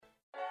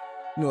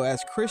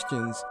As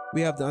Christians,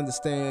 we have to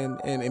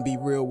understand and be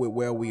real with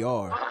where we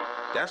are.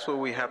 That's what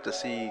we have to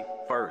see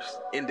first,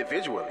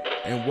 individually.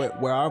 And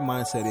where our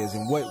mindset is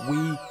and what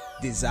we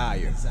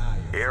desire.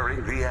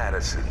 Airing the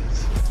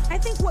Addisons. I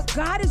think what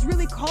God is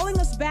really calling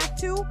us back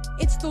to,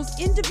 it's those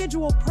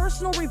individual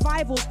personal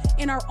revivals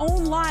in our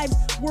own lives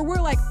where we're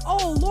like,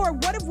 oh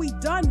Lord, what have we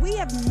done? We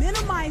have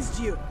minimized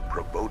you.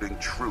 Promoting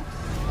truth,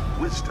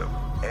 wisdom,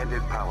 and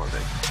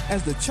empowerment.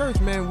 As the church,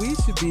 man, we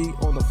should be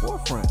on the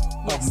forefront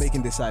of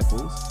making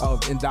disciples,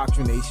 of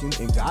indoctrination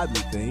and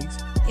godly things.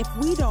 If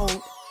we don't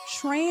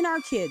train our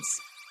kids,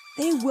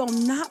 they will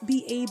not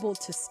be able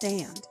to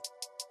stand.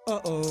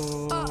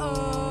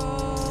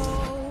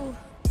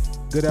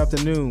 Good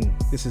afternoon.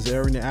 This is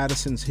Airing the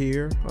Addisons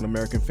here on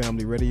American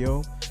Family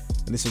Radio.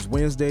 And this is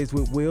Wednesdays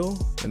with Will,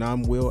 and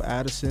I'm Will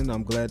Addison.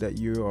 I'm glad that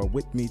you are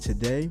with me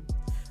today.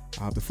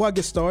 Before I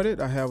get started,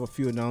 I have a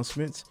few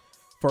announcements.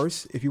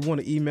 First, if you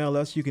want to email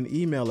us, you can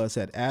email us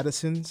at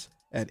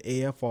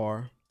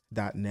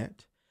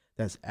addisons@afr.net.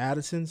 That's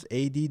Addisons,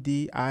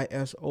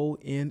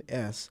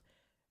 ADDISONS,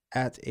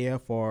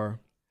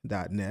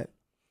 @afr.net.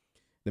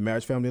 The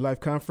Marriage Family Life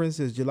Conference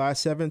is July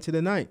 7th to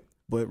the 9th,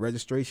 but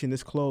registration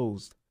is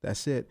closed.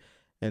 That's it.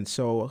 And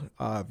so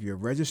if you're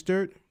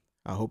registered,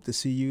 I hope to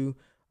see you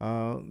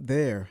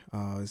there.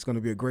 It's going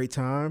to be a great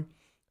time.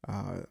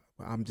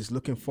 I'm just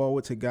looking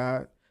forward to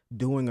God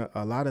doing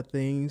a lot of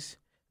things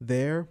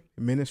there,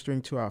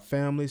 ministering to our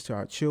families, to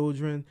our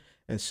children.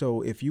 And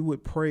so if you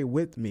would pray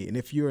with me, and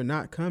if you're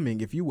not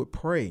coming, if you would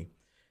pray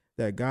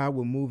that God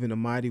will move in a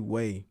mighty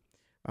way,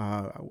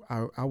 I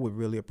would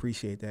really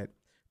appreciate that.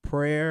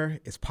 Prayer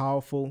is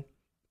powerful.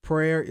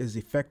 Prayer is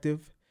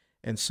effective.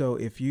 And so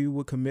if you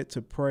would commit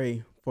to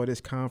pray for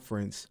this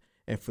conference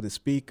and for the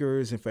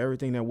speakers and for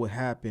everything that will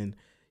happen,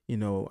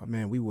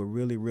 man, we would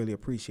really, really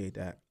appreciate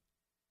that.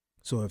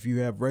 So if you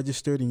have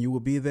registered and you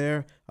will be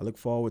there, I look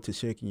forward to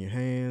shaking your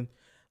hand.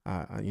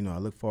 I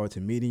look forward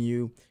to meeting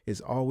you.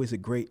 It's always a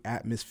great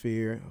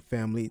atmosphere,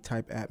 family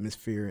type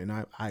atmosphere, and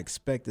I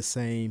expect the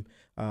same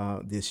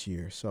this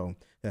year. So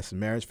that's the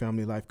Marriage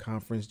Family Life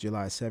Conference,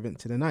 July 7th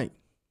to the 9th.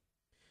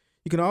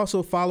 You can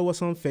also follow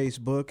us on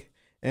Facebook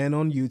and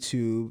on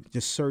YouTube.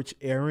 Just search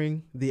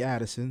Airing the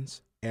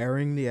Addisons,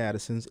 Airing the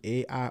Addisons,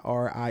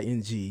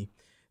 AIRING,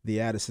 the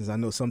Addisons. I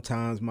know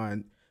sometimes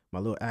my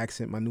little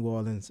accent, my New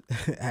Orleans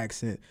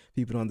accent,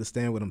 people don't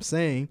understand what I'm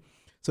saying.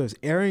 So it's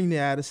Airing the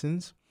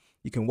Addisons.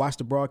 You can watch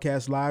the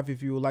broadcast live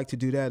if you would like to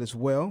do that as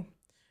well.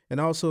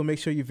 And also make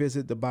sure you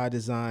visit the By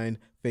Design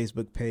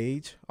Facebook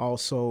page.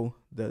 Also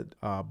the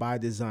By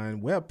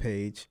Design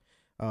webpage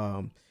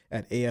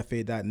at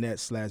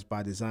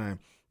afa.net/bydesign.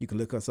 You can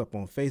look us up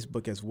on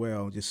Facebook as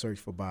well. Just search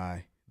for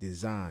By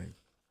Design.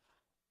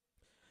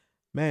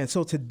 Man,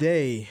 so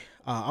today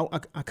I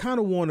kind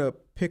of want to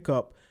pick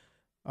up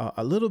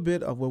a little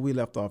bit of where we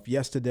left off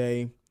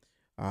yesterday.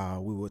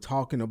 We were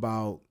talking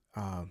about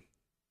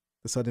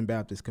the Southern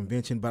Baptist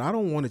Convention, but I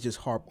don't want to just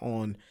harp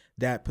on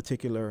that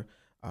particular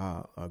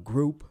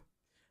group.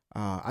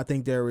 I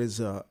think there is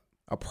a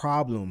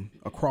problem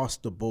across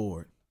the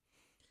board.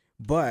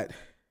 But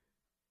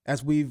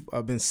as we've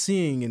been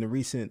seeing in the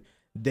recent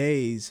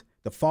days,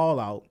 the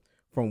fallout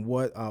from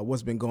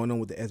what's been going on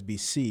with the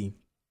SBC,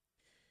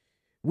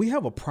 we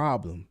have a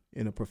problem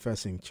in a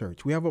professing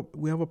church. We have a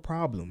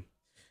problem.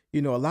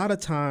 A lot of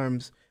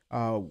times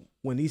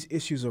when these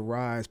issues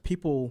arise,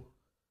 people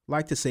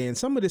like to say, and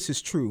some of this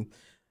is true,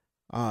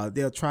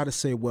 they'll try to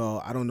say,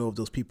 well, I don't know if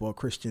those people are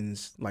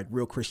Christians, like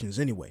real Christians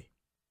anyway.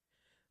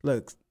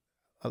 Look,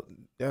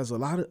 there's a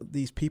lot of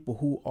these people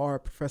who are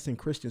professing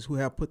Christians who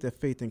have put their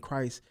faith in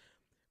Christ,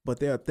 but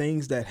there are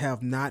things that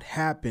have not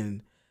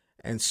happened.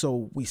 And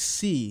so we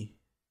see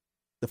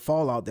the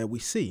fallout that we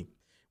see.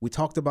 We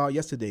talked about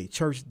yesterday,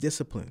 church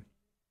discipline.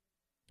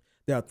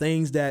 There are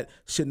things that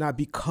should not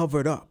be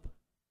covered up.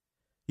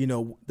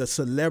 The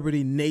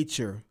celebrity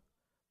nature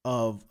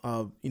of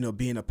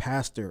being a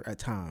pastor at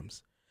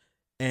times.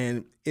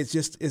 And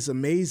it's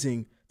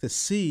amazing to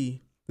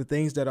see the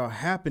things that are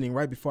happening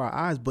right before our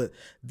eyes. But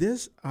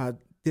this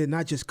did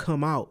not just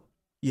come out,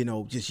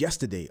 just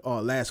yesterday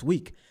or last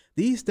week.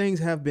 These things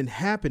have been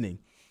happening.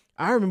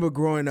 I remember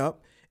growing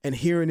up and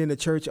hearing in the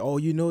church, oh,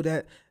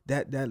 that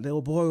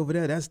little boy over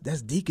there, that's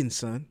Deacon's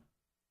son.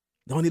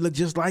 Don't he look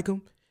just like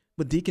him?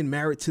 But Deacon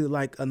married to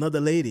like another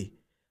lady.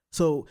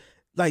 So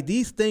like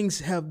these things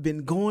have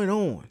been going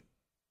on.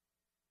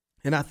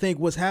 And I think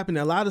what's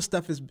happening, a lot of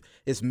stuff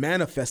is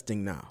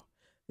manifesting now.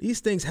 These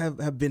things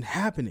have been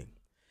happening,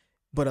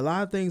 but a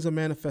lot of things are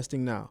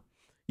manifesting now.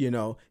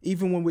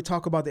 Even when we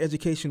talk about the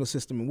educational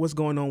system and what's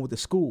going on with the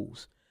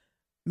schools,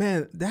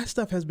 man, that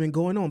stuff has been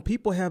going on.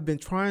 People have been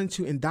trying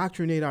to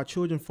indoctrinate our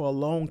children for a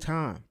long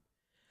time.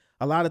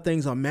 A lot of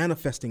things are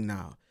manifesting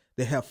now.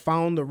 They have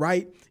found the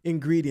right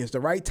ingredients, the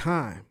right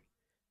time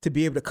to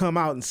be able to come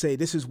out and say,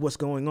 this is what's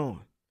going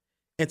on.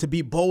 and to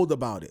be bold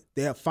about it.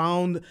 They have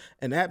found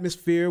an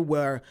atmosphere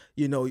where,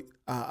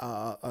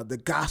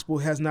 the gospel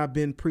has not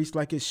been preached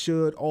like it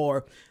should,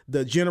 or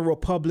the general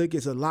public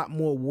is a lot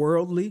more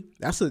worldly.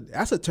 That's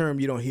a term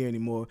you don't hear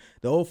anymore.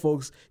 The old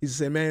folks used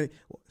to say, man,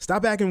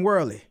 stop acting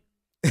worldly.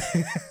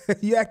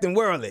 You acting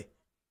worldly.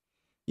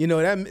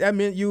 That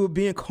meant you were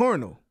being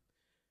carnal.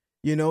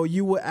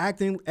 You were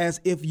acting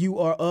as if you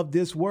are of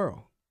this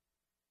world.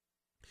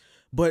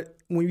 But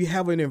when you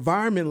have an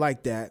environment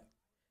like that,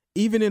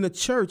 even in a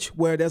church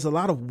where there's a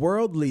lot of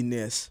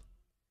worldliness,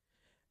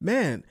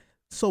 man,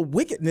 so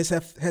wickedness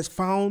has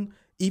found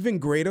even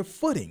greater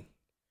footing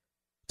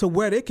to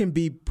where they can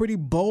be pretty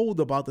bold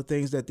about the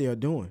things that they are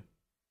doing.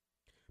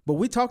 But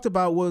we talked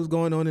about what was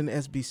going on in the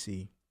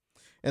SBC,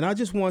 and I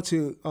just want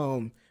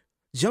to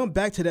jump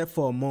back to that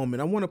for a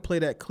moment. I want to play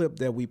that clip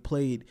that we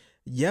played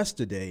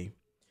yesterday,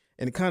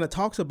 and it kind of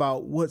talks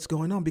about what's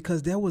going on,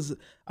 because there was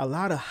a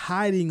lot of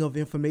hiding of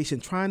information,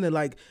 trying to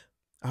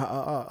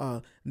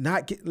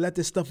not let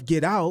this stuff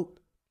get out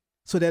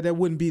so that there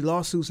wouldn't be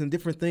lawsuits and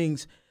different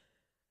things.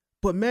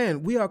 But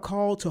man, we are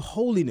called to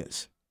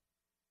holiness.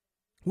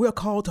 We are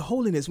called to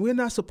holiness. We're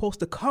not supposed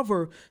to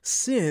cover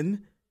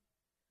sin.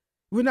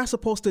 We're not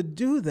supposed to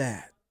do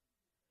that.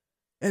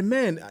 And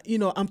man,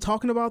 I'm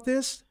talking about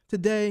this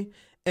today,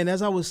 and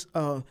as I was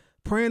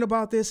praying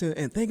about this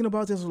and thinking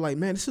about this, I was like,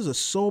 man, this is a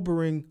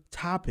sobering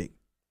topic.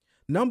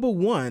 Number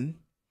one,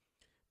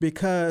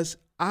 because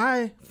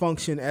I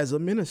function as a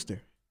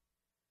minister.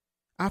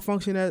 I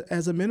function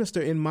as a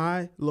minister in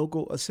my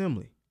local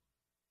assembly.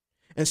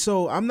 And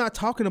so I'm not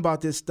talking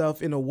about this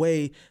stuff in a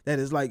way that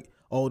is like,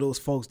 oh, those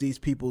folks, these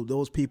people,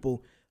 those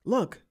people.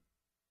 Look,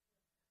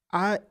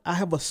 I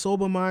have a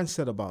sober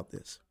mindset about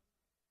this.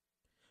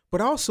 But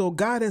also,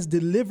 God has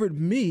delivered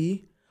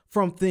me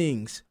from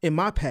things in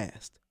my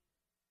past.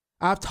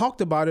 I've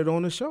talked about it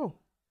on the show.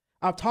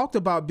 I've talked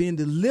about being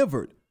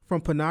delivered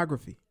from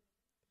pornography.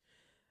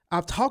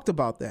 I've talked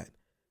about that,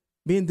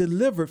 being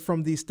delivered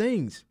from these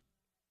things.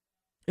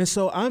 And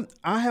so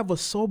I have a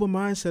sober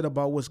mindset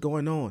about what's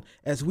going on.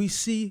 As we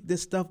see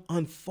this stuff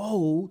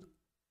unfold,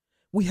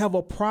 we have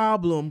a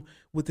problem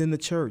within the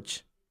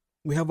church.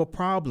 We have a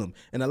problem.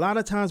 And a lot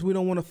of times we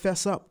don't want to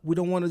fess up. We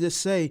don't want to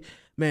just say,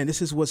 man,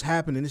 this is what's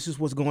happening. This is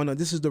what's going on.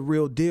 This is the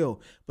real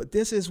deal. But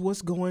this is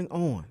what's going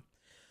on.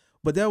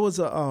 But there was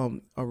a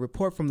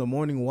report from the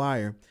Morning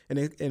Wire, and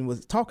it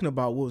was talking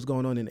about what was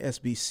going on in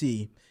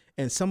SBC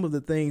and some of the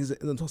things,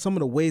 some of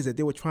the ways that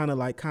they were trying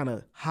to kind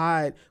of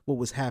hide what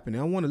was happening.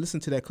 I want to listen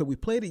to that clip. We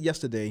played it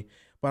yesterday,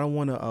 but I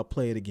want to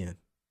play it again.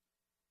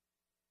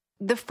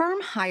 The firm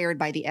hired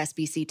by the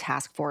SBC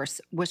task force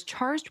was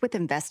charged with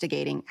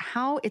investigating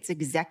how its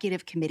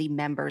executive committee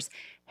members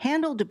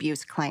handled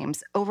abuse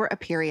claims over a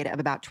period of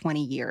about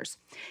 20 years.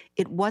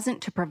 It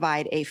wasn't to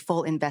provide a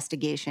full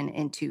investigation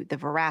into the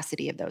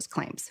veracity of those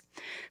claims.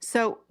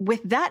 So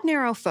with that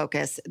narrow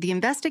focus, the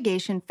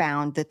investigation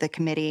found that the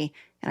committee,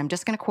 and I'm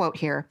just going to quote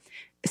here,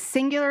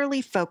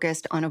 singularly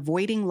focused on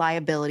avoiding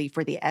liability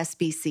for the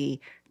SBC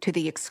to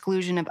the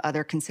exclusion of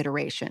other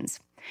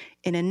considerations.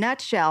 In a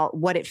nutshell,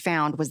 what it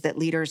found was that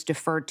leaders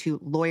deferred to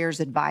lawyers'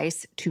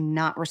 advice to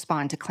not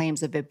respond to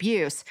claims of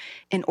abuse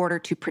in order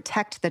to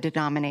protect the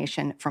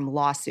denomination from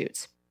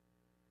lawsuits.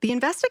 The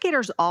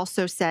investigators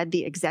also said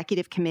the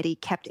executive committee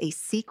kept a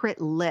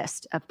secret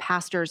list of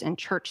pastors and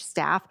church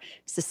staff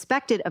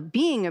suspected of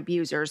being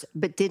abusers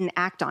but didn't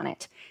act on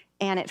it.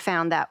 And it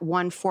found that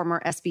one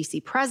former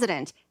SBC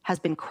president has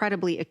been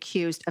credibly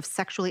accused of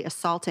sexually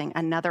assaulting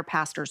another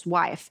pastor's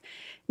wife.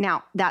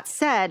 Now, that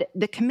said,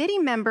 the committee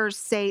members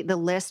say the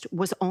list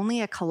was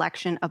only a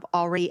collection of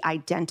already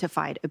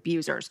identified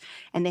abusers,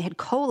 and they had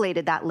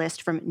collated that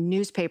list from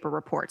newspaper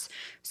reports.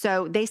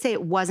 So they say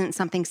it wasn't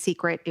something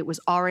secret. It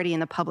was already in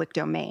the public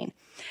domain.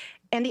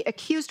 And the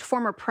accused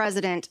former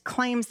president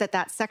claims that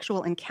that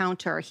sexual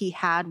encounter he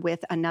had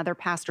with another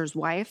pastor's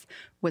wife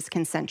was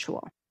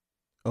consensual.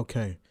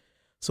 Okay.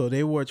 So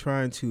they were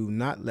trying to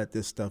not let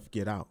this stuff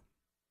get out,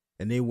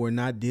 and they were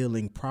not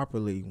dealing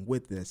properly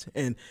with this.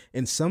 And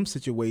in some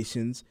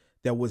situations,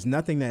 there was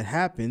nothing that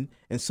happened.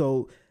 And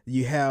so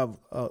you have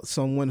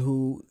someone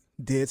who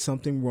did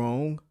something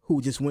wrong, who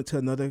just went to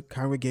another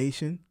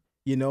congregation,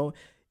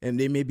 and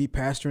they may be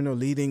pastoring or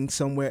leading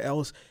somewhere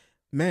else.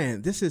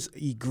 Man, this is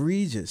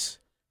egregious.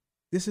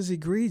 This is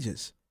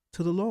egregious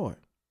to the Lord.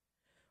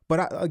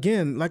 But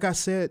again, like I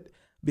said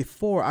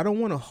before, I don't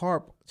want to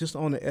harp just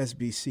on the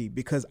SBC,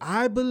 because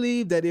I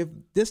believe that if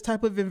this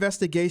type of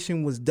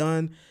investigation was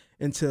done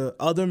into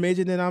other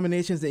major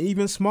denominations and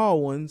even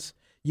small ones,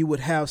 you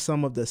would have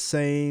some of the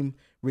same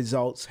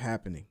results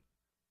happening.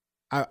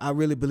 I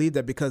really believe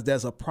that, because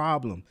there's a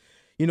problem.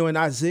 In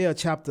Isaiah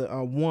chapter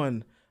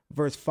 1,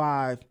 verse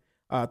 5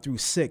 through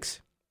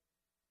 6,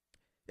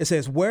 it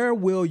says, "Where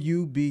will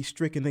you be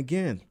stricken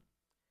again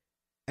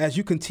as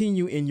you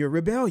continue in your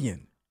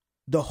rebellion?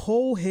 The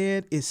whole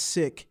head is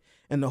sick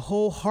and the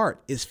whole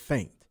heart is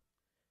faint.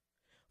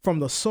 From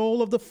the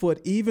sole of the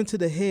foot even to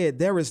the head,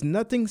 there is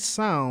nothing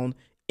sound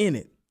in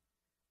it,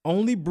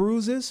 only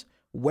bruises,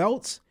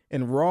 welts,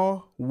 and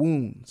raw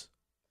wounds.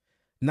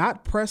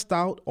 not pressed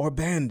out or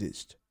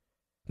bandaged,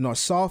 nor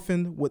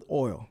softened with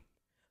oil.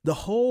 The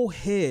whole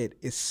head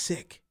is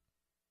sick.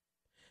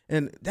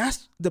 And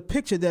that's the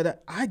picture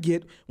that I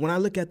get when I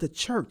look at the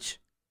church.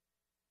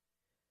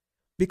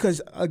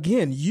 Because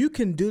again, you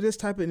can do this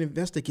type of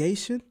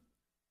investigation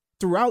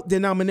throughout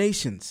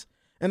denominations.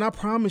 And I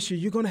promise you,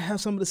 you're going to have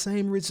some of the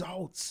same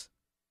results.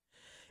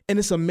 And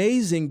it's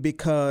amazing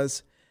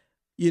because,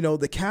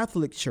 the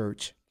Catholic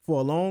Church for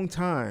a long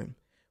time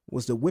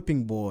was the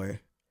whipping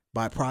boy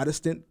by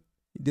Protestant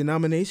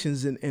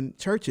denominations and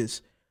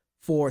churches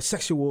for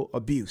sexual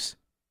abuse.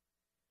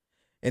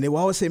 And they will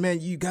always say,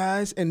 man, you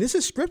guys, and this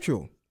is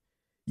scriptural.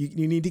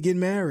 You need to get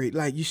married.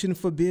 Like, you shouldn't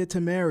forbid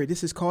to marry.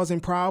 This is causing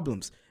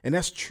problems. And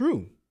that's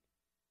true.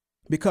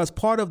 Because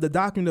part of the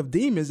doctrine of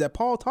demons that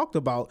Paul talked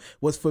about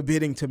was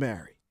forbidding to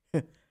marry.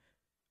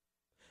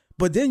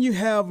 But then you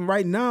have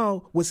right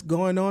now what's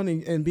going on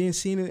and being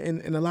seen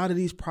in a lot of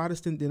these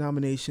Protestant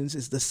denominations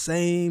is the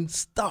same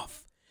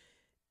stuff.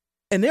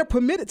 And they're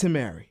permitted to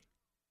marry.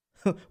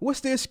 What's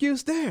the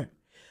excuse there?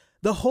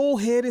 The whole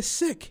head is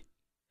sick.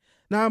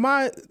 Now, am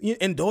I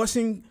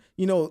endorsing,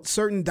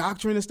 certain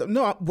doctrine and stuff?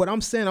 No, what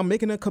I'm saying, I'm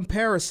making a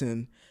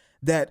comparison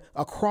that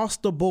across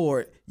the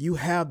board, you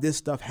have this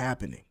stuff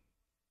happening.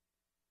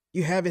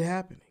 You have it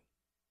happening.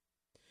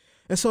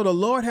 And so the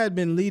Lord had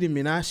been leading me,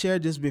 and I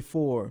shared this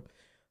before,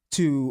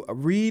 to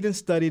read and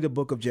study the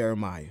book of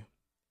Jeremiah.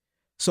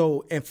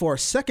 So, and for a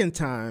second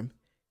time,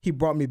 he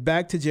brought me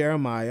back to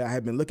Jeremiah. I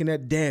had been looking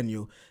at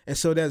Daniel. And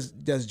so there's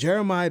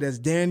Jeremiah, there's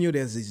Daniel,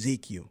 there's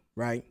Ezekiel,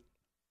 right?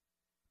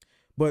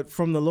 But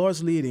from the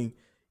Lord's leading,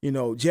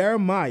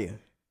 Jeremiah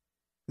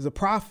is a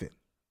prophet.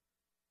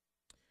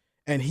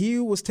 And he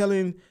was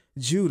telling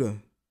Judah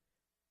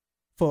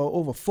for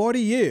over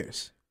 40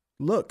 years,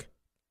 look,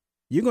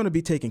 you're going to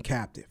be taken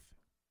captive.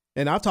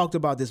 And I've talked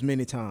about this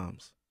many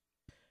times.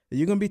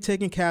 You're going to be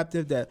taken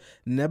captive, that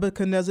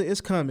Nebuchadnezzar is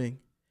coming.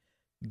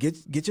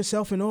 Get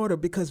yourself in order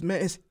because,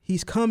 man,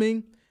 he's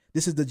coming.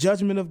 This is the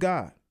judgment of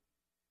God.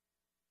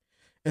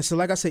 And so,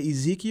 like I said,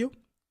 Ezekiel,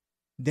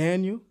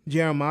 Daniel,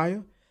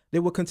 Jeremiah, they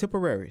were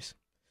contemporaries.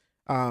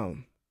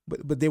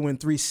 But they were in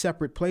three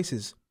separate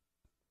places.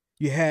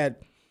 You had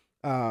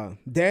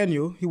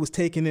Daniel, he was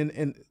taken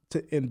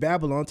in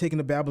Babylon, taken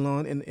to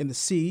Babylon in the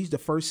siege, the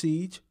first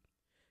siege.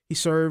 He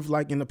served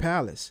like in the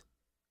palace,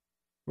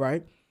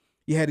 right?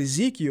 You had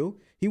Ezekiel,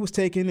 he was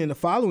taken in the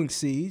following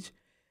siege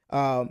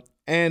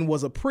and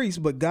was a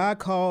priest, but God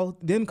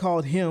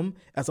called him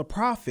as a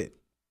prophet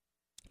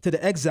to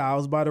the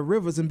exiles by the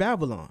rivers in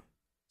Babylon.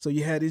 So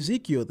you had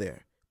Ezekiel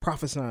there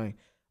prophesying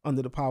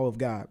under the power of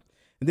God.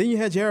 And then you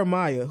had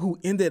Jeremiah, who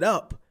ended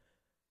up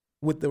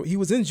he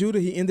was in Judah,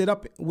 he ended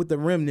up with the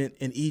remnant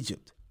in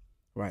Egypt,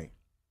 right?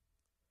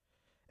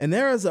 And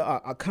there is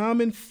a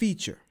common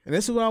feature, and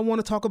this is what I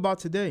want to talk about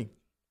today.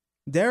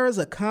 There is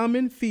a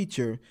common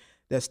feature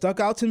that stuck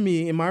out to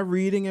me in my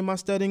reading and my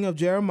studying of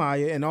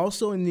Jeremiah and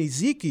also in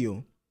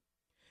Ezekiel.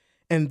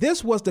 And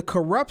this was the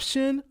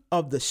corruption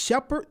of the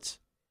shepherds,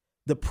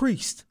 the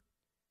priests,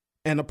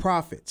 and the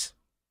prophets.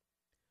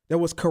 There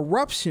was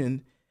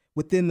corruption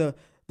within the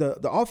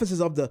offices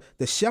of the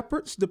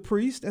shepherds, the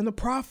priests, and the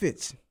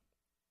prophets.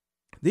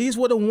 These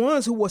were the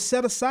ones who were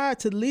set aside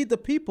to lead the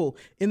people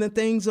in the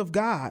things of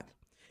God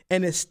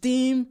and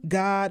esteem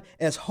God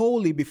as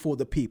holy before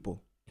the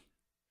people.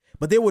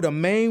 But they were the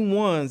main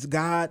ones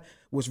God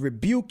was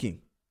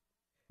rebuking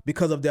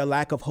because of their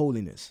lack of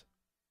holiness.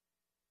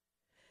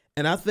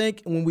 And I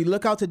think when we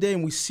look out today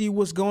and we see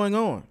what's going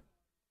on,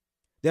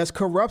 there's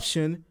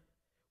corruption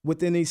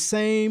within these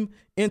same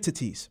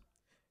entities,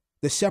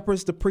 the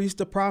shepherds, the priests,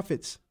 the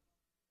prophets.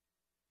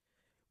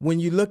 When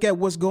you look at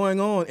what's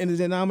going on in the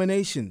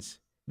denominations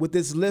with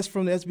this list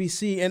from the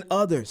SBC and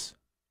others,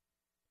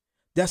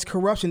 that's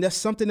corruption. That's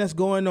something that's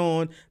going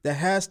on that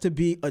has to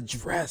be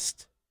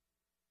addressed.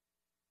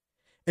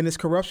 And it's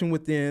corruption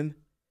within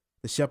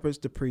the shepherds,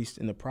 the priests,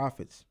 and the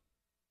prophets.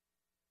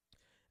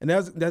 And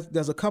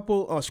there's a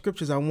couple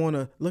scriptures I want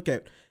to look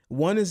at.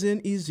 One is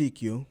in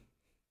Ezekiel,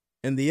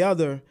 and the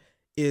other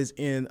is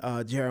in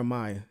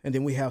Jeremiah. And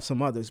then we have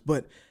some others.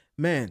 But,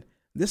 man,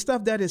 this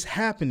stuff that is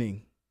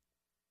happening,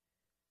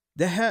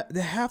 there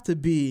have to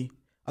be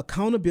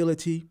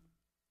accountability.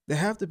 There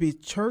have to be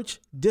church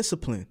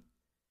discipline.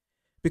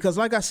 Because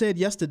like I said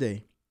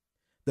yesterday,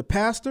 the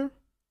pastor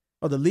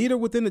or the leader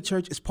within the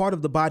church is part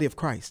of the body of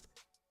Christ.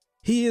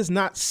 He is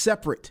not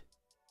separate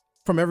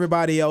from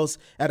everybody else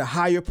at a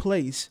higher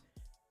place.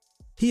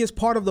 He is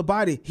part of the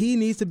body. He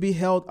needs to be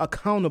held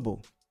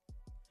accountable.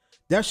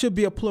 There should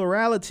be a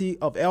plurality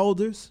of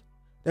elders.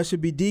 There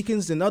should be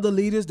deacons and other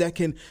leaders that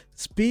can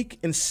speak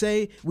and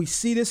say, we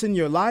see this in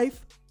your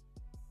life,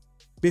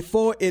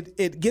 before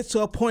it gets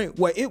to a point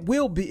where it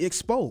will be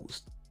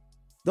exposed.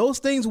 Those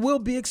things will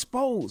be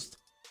exposed.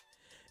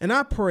 And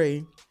I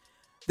pray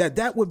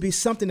that would be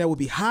something that would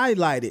be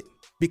highlighted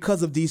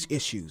because of these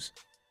issues.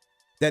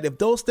 That if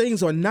those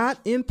things are not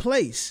in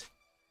place,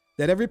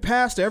 that every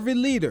pastor, every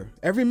leader,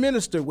 every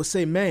minister would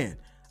say, man,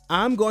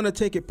 I'm going to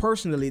take it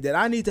personally that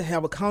I need to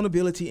have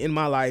accountability in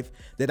my life,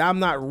 that I'm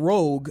not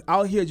rogue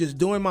out here just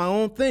doing my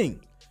own thing,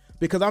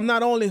 because I'm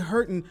not only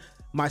hurting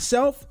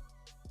myself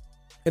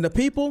and the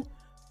people,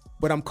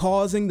 but I'm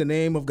causing the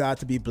name of God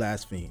to be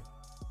blasphemed.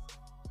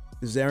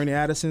 This is Aaron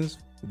Addison's.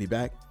 We'll be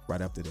back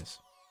right after this.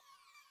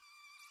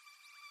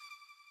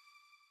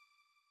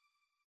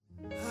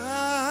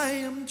 I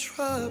am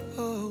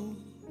troubled,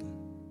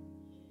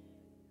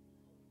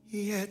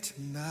 yet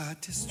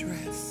not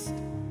distressed,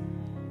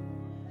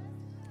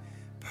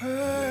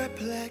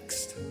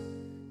 perplexed,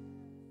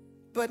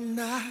 but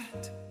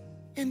not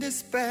in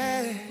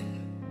despair,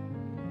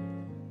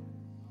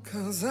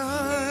 'cause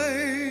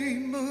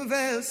I'm a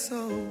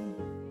vessel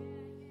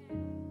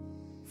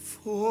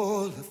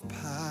full of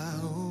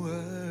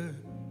power,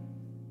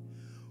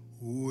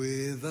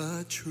 with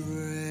a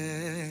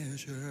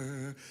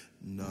treasure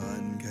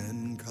none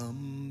can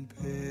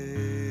compare.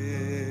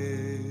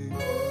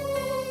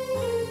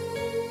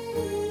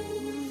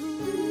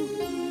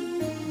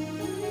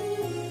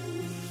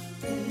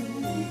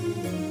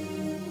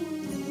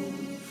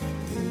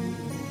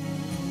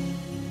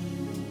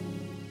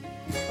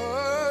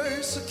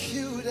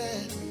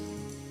 Persecuted,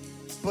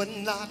 but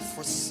not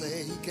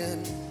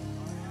forsaken.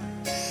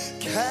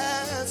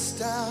 Cast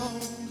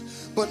down,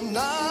 but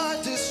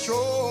not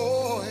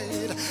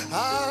destroyed.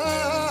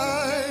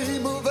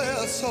 I'm a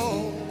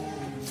vessel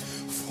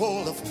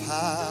full of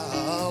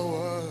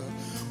power,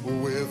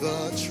 with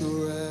a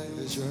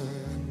treasure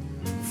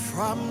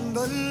from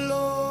the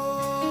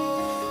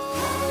Lord.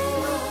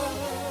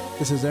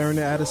 This is Aaron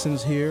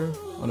Addison's here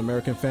on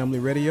American Family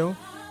Radio.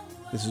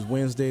 This is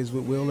Wednesdays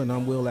with Will, and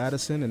I'm Will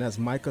Addison, and that's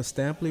Micah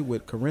Stampley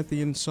with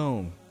Corinthian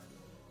Song.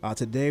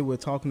 Today we're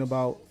talking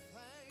about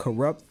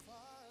corrupt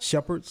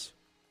shepherds,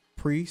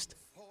 priests,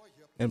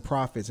 and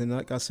prophets. And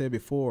like I said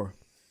before,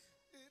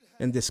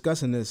 in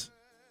discussing this,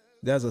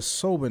 there's a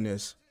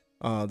soberness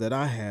that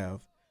I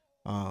have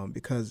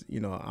because,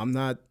 I'm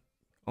not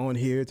on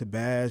here to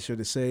bash or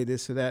to say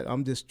this or that.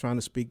 I'm just trying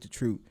to speak the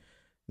truth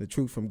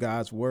from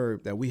God's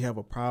word, that we have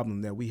a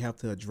problem, that we have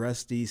to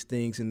address these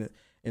things in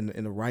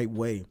the right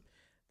way.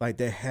 Like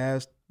there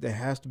has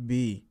to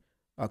be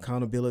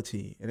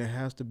accountability, and there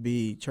has to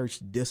be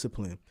church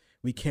discipline.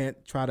 We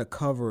can't try to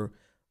cover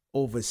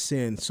over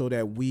sin so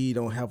that we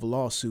don't have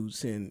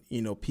lawsuits and,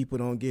 people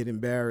don't get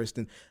embarrassed.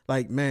 And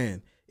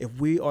if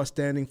we are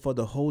standing for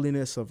the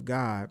holiness of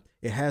God,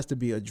 it has to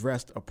be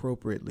addressed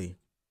appropriately.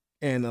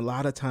 And a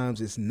lot of times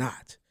it's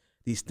not.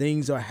 These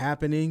things are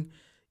happening,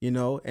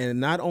 and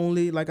not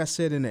only, like I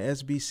said, in the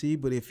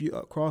SBC, but if you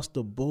across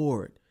the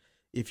board,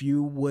 if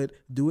you would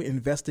do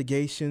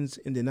investigations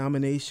in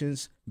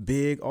denominations,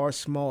 big or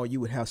small, you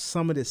would have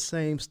some of the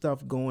same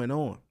stuff going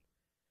on.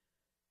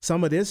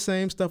 Some of this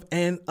same stuff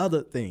and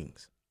other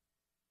things.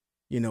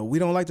 We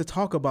don't like to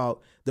talk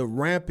about the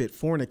rampant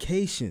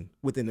fornication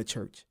within the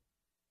church,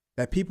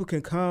 that people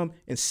can come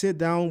and sit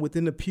down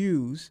within the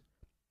pews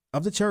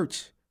of the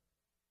church,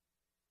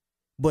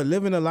 but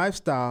living a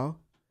lifestyle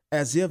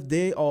as if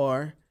they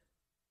are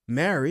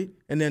married,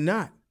 and they're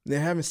not. They're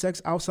having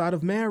sex outside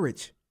of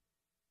marriage.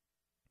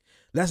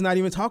 Let's not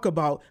even talk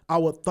about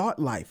our thought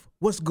life.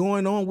 What's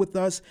going on with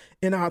us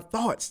in our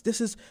thoughts? This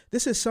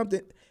is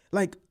something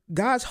like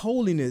God's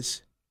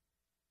holiness.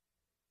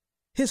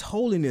 His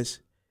holiness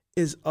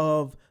is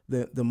of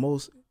the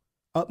most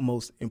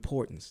utmost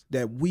importance,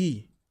 that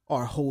we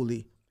are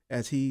holy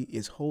as he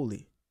is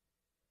holy.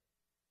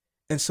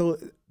 And so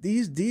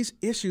these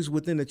issues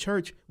within the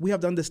church, we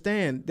have to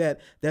understand that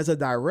there's a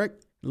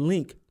direct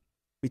link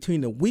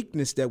between the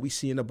weakness that we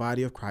see in the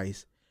body of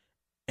Christ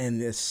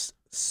and this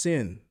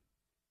sin.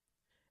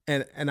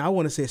 And I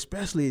want to say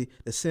especially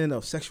the sin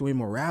of sexual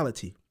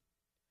immorality.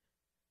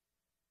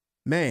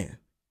 Man,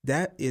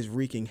 that is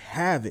wreaking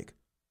havoc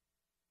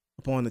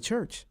upon the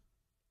church.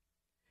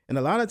 And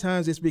a lot of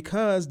times it's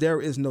because there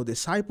is no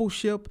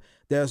discipleship.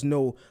 There's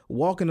no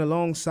walking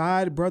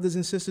alongside brothers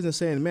and sisters and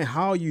saying, man,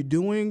 how are you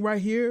doing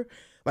right here?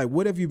 Like,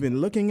 what have you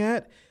been looking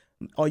at?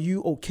 Are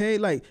you okay?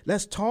 Like,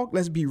 let's talk.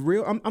 Let's be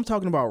real. I'm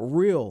talking about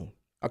real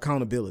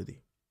accountability.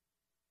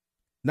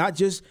 Not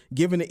just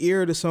giving the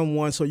ear to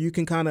someone so you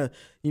can kind of,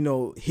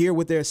 hear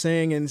what they're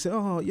saying and say,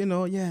 oh,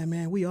 yeah,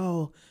 man, we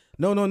all.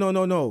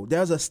 No.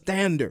 There's a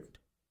standard.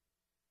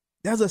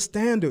 There's a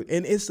standard.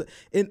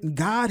 And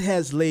God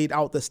has laid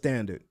out the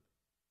standard.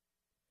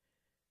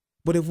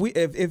 But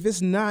if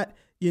it's not,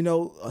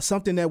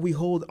 something that we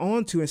hold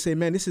on to and say,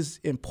 man, this is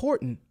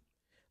important.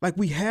 Like,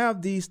 we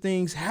have these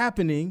things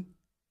happening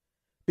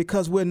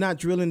because we're not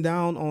drilling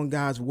down on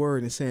God's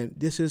word and saying,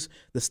 this is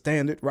the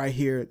standard right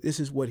here. This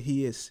is what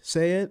he has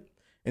said,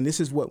 and this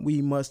is what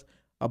we must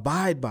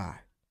abide by.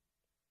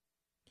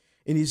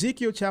 In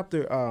Ezekiel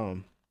chapter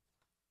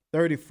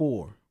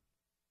 34,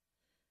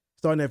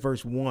 starting at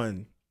verse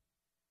 1,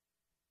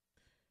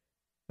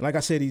 like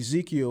I said,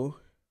 Ezekiel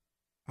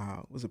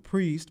was a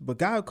priest, but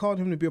God called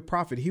him to be a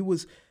prophet. He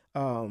was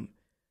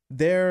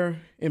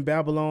there in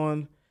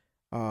Babylon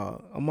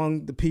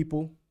among the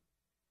people.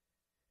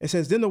 It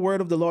says, then the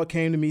word of the Lord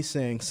came to me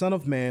saying, son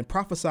of man,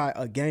 prophesy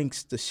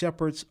against the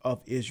shepherds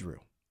of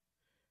Israel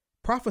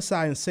Prophesy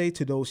and say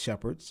to those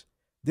shepherds,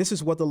 this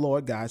is what the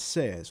Lord God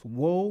says.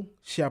 Woe,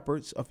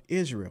 shepherds of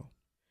Israel,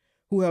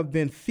 who have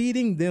been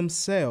feeding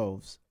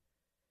themselves.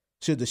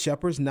 Should the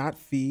shepherds not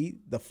feed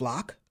the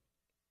flock?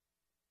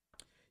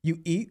 You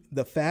eat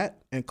the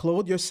fat and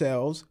clothe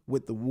yourselves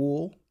with the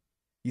wool.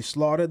 You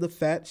slaughter the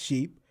fat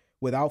sheep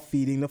without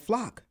feeding the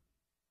flock.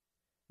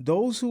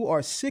 Those who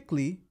are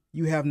sickly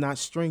you have not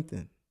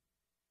strengthened.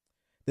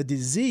 The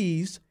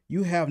diseased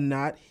you have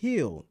not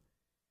healed.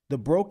 The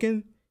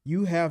broken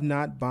you have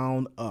not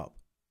bound up.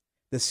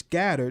 The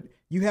scattered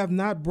you have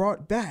not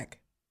brought back,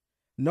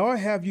 nor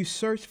have you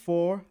searched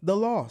for the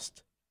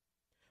lost.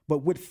 But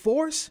with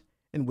force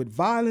and with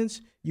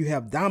violence you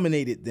have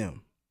dominated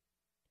them.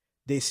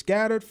 They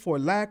scattered for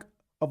lack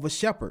of a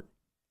shepherd,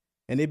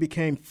 and they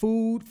became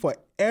food for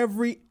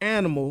every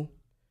animal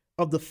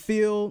of the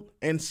field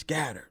and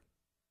scattered.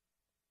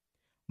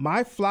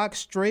 My flock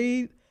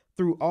strayed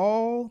through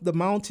all the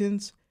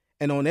mountains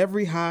and on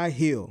every high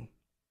hill.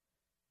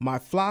 My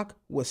flock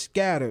was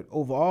scattered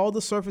over all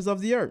the surface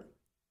of the earth,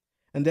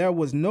 and there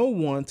was no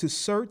one to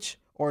search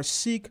or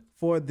seek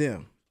for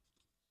them.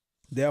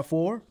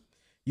 Therefore,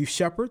 you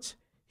shepherds,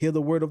 hear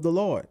the word of the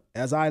Lord.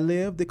 As I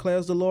live,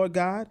 declares the Lord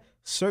God,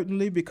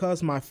 certainly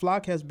because my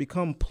flock has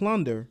become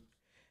plunder,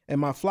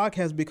 and my flock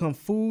has become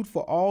food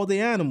for all the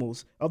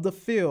animals of the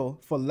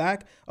field for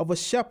lack of a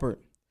shepherd,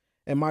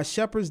 and my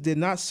shepherds did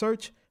not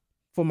search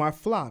for my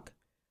flock,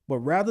 but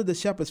rather the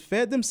shepherds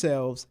fed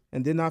themselves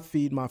and did not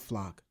feed my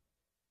flock.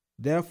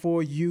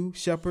 Therefore, you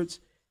shepherds,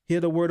 hear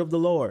the word of the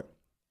Lord.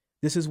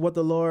 This is what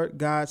the Lord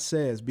God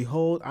says.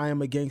 Behold, I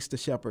am against the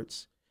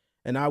shepherds,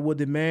 and I will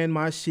demand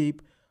my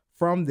sheep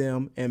from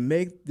them and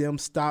make them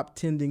stop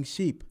tending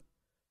sheep,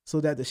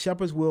 so that the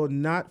shepherds will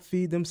not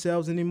feed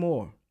themselves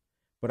anymore.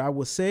 But I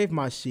will save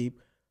my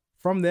sheep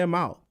from their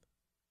mouth,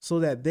 so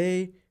that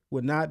they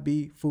would not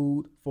be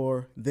food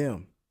for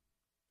them.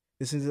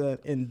 This is an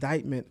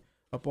indictment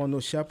upon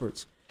those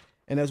shepherds.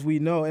 And as we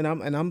know, and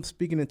I'm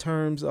speaking in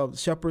terms of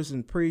shepherds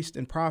and priests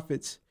and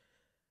prophets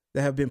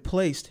that have been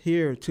placed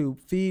here to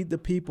feed the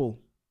people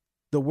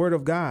the word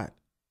of God.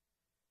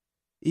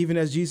 Even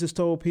as Jesus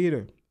told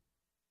Peter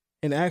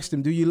and asked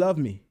him, do you love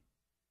me?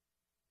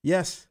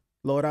 Yes,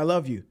 Lord, I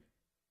love you.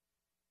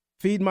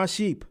 Feed my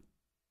sheep.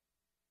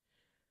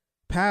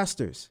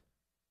 Pastors,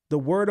 the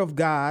word of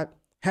God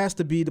has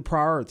to be the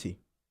priority.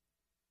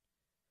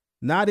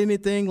 Not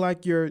anything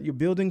like your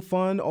building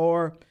fund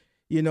or,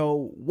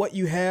 what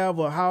you have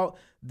or how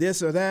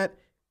this or that.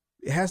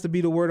 It has to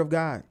be the word of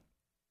God.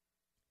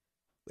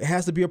 It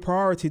has to be a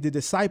priority to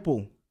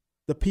disciple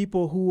the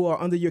people who are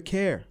under your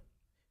care.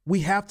 We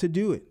have to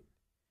do it.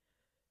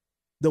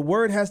 The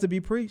word has to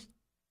be preached.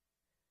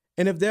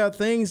 And if there are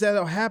things that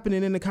are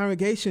happening in the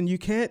congregation, you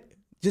can't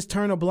just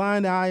turn a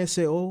blind eye and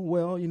say, oh,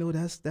 well,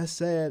 that's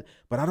sad,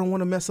 but I don't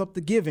want to mess up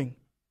the giving.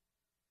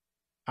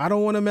 I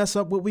don't want to mess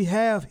up what we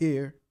have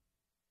here.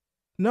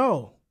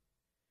 No,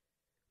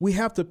 we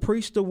have to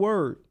preach the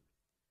word.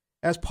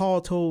 As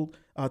Paul told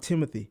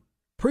Timothy,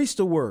 preach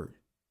the word.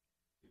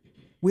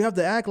 We have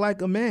to act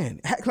like a man,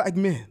 act like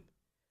men.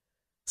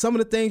 Some of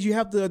the things you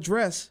have to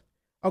address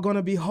are going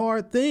to be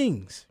hard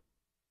things.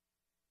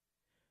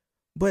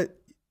 But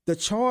the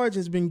charge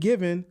has been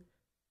given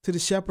to the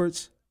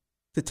shepherds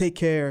to take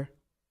care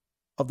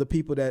of the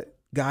people that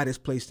God has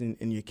placed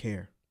in your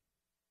care.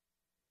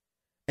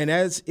 And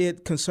as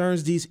it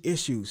concerns these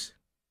issues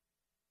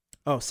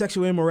of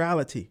sexual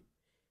immorality,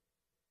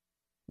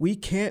 we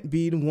can't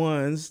be the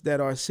ones that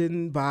are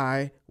sitting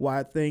by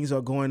while things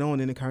are going on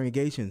in the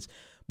congregations.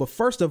 But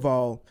first of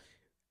all,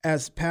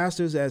 as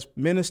pastors, as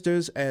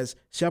ministers, as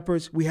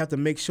shepherds, we have to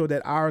make sure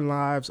that our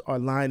lives are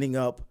lining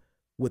up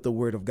with the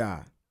word of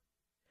God.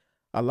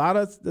 A lot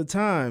of the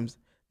times,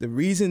 the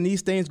reason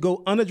these things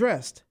go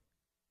unaddressed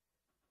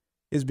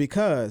is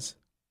because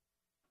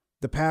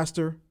the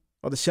pastor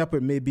or the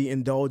shepherd may be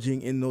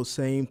indulging in those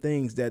same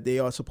things that they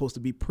are supposed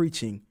to be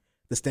preaching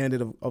the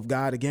standard of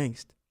God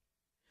against.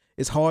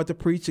 It's hard to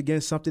preach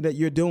against something that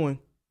you're doing.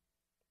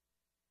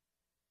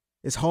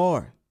 It's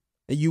hard,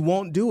 and you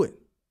won't do it.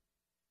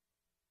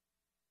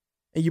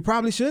 And you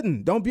probably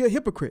shouldn't. Don't be a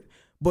hypocrite.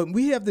 But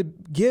we have to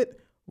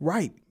get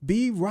right,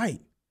 be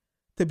right,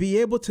 to be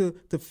able to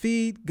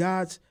feed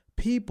God's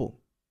people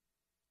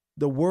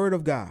the word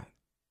of God.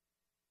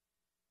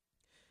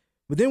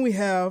 But then we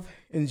have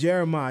in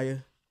Jeremiah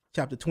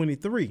chapter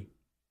 23.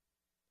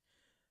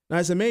 Now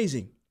it's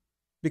amazing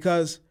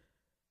because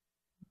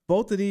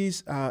both of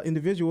these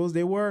individuals,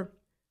 they were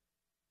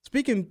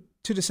speaking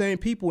to the same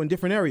people in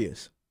different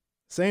areas.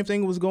 Same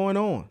thing was going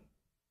on.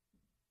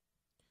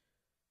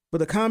 But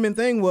the common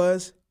thing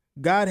was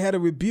God had a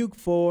rebuke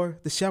for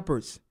the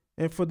shepherds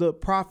and for the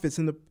prophets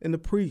and the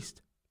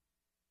priests,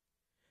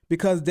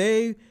 because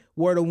they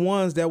were the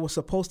ones that were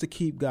supposed to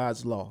keep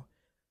God's law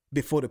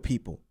before the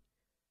people,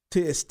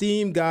 to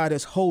esteem God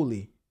as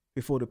holy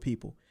before the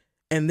people.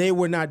 And they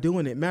were not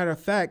doing it. Matter of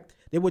fact,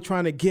 they were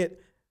trying to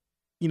get,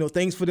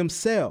 things for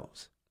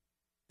themselves.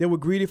 They were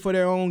greedy for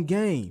their own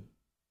gain.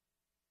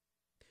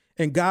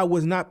 And God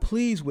was not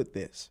pleased with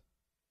this.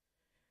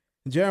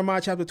 In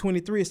Jeremiah chapter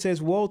 23, it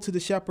says, woe to the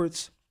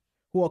shepherds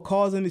who are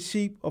causing the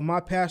sheep of my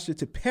pasture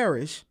to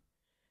perish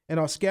and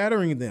are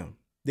scattering them,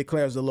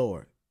 declares the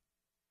Lord.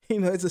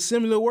 It's a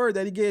similar word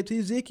that he gave to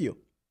Ezekiel.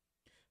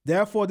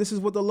 Therefore, this is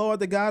what the Lord,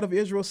 the God of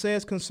Israel,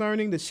 says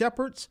concerning the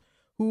shepherds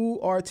who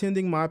are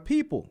attending my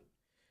people.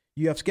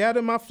 You have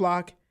scattered my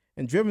flock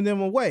and driven them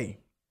away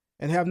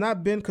and have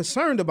not been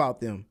concerned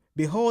about them.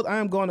 Behold, I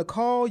am going to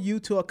call you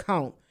to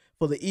account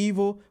for the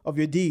evil of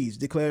your deeds,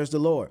 declares the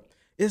Lord.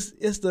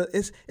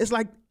 It's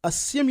like a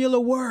similar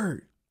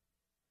word.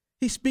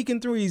 He's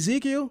speaking through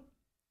Ezekiel.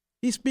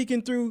 He's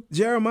speaking through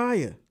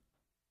Jeremiah.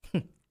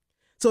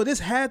 So this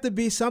had to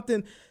be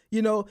something,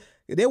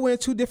 they were in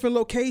two different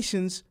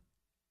locations,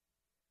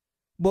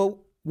 but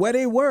where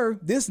they were,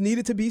 this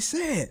needed to be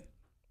said.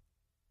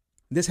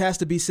 This has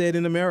to be said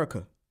in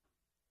America.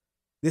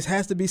 This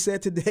has to be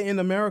said today in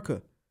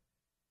America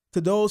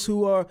to those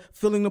who are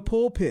filling the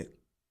pulpit,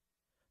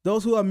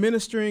 those who are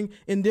ministering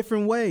in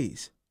different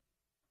ways.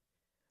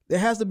 There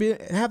have to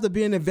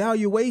be an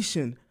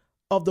evaluation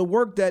of the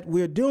work that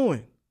we're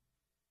doing.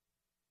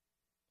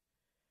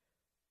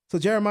 So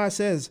Jeremiah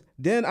says,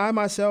 then I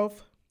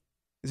myself,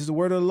 this is the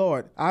word of the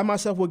Lord, I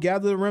myself will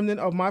gather the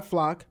remnant of my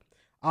flock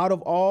out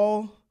of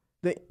all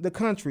the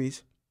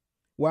countries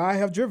where I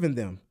have driven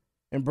them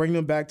and bring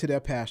them back to their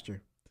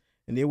pasture.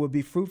 And they will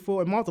be fruitful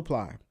and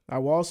multiply. I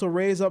will also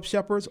raise up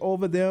shepherds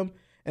over them,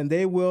 and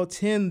they will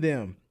tend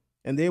them,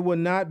 and they will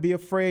not be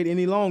afraid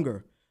any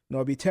longer,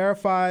 nor be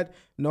terrified,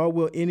 nor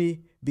will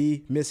any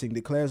be missing,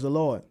 declares the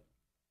Lord.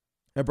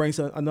 That brings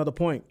another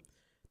point.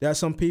 There are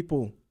some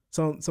people,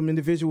 some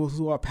individuals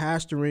who are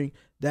pastoring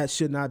that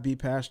should not be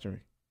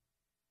pastoring.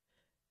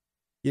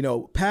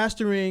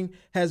 Pastoring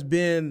has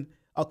been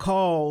a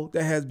call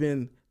that has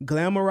been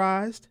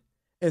glamorized.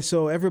 And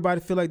so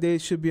everybody feel like they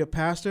should be a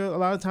pastor a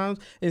lot of times.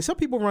 And some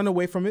people run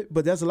away from it,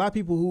 but there's a lot of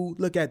people who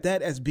look at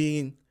that as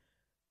being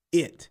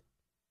it.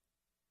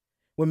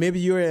 Well, maybe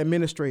you're an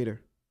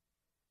administrator,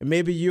 and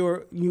maybe you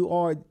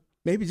are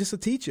maybe just a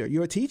teacher.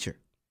 You're a teacher,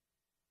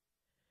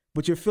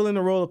 but you're filling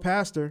the role of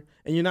pastor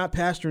and you're not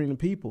pastoring the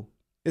people.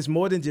 It's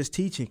more than just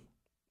teaching.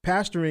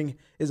 Pastoring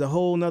is a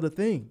whole nother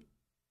thing.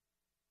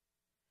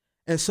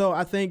 And so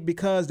I think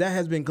because that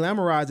has been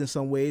glamorized in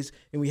some ways,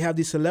 and we have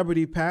these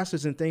celebrity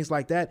pastors and things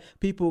like that,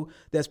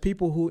 there's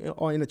people who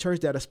are in the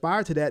church that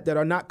aspire to that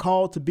are not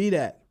called to be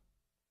that.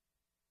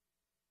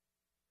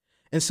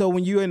 And so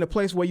when you're in a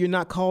place where you're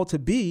not called to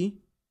be,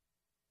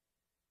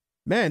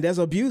 man, there's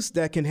abuse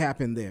that can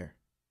happen there.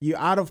 You're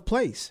out of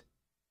place.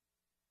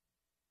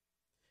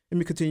 Let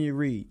me continue to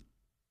read.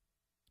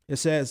 It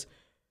says,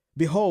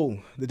 behold,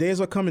 the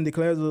days are coming,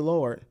 declares the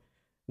Lord,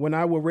 when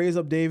I will raise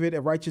up David,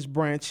 a righteous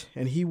branch,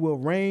 and he will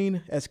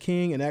reign as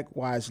king and act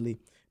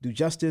wisely, do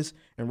justice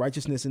and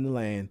righteousness in the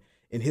land.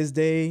 In his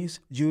days,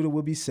 Judah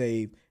will be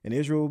saved, and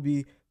Israel will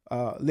be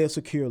live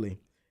securely.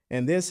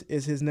 And this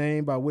is his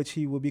name by which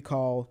he will be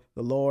called,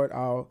 the Lord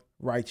our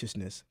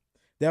righteousness.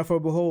 Therefore,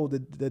 behold,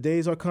 the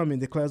days are coming,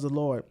 declares the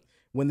Lord,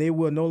 when they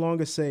will no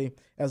longer say,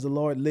 as the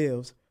Lord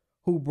lives,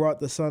 who brought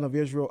the son of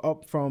Israel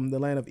up from the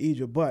land of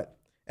Egypt, but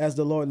as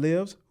the Lord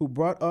lives, who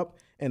brought up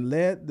and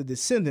led the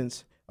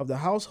descendants of the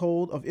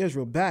household of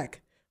Israel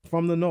back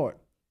from the north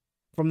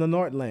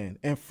land,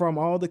 and from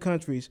all the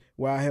countries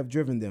where I have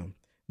driven them.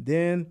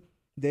 Then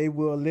they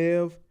will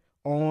live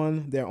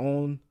on their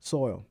own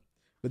soil.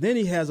 But then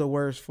he has a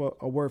word for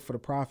the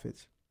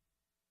prophets.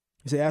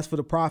 He said, as for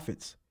the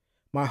prophets,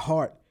 my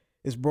heart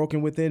is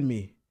broken within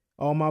me.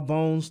 All my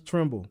bones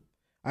tremble.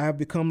 I have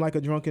become like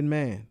a drunken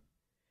man,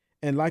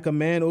 and like a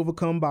man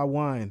overcome by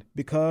wine,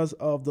 because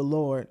of the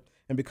Lord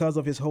and because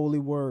of his holy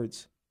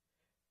words.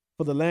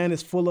 For the land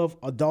is full of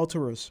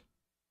adulterers.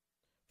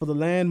 For the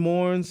land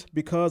mourns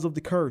because of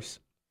the curse.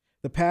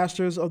 The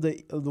pastures of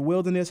the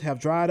wilderness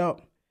have dried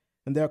up,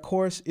 and their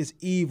course is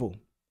evil,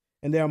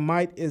 and their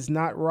might is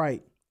not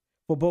right.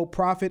 For both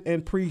prophet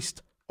and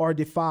priest are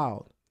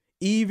defiled.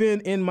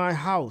 Even in my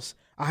house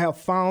I have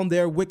found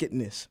their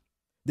wickedness,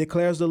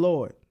 declares the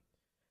Lord.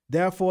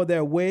 Therefore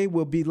their way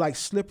will be like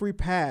slippery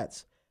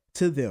paths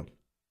to them.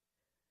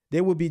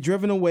 They will be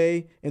driven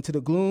away into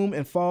the gloom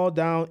and fall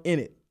down in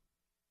it.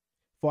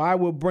 For I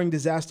will bring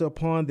disaster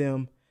upon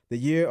them, the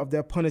year of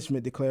their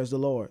punishment, declares the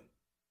Lord.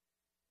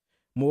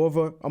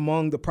 Moreover,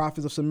 among the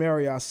prophets of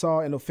Samaria, I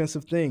saw an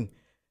offensive thing.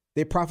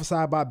 They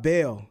prophesied by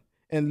Baal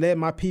and led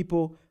my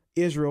people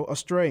Israel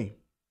astray.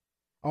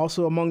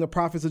 Also among the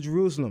prophets of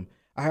Jerusalem,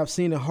 I have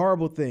seen a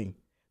horrible thing,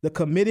 the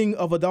committing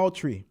of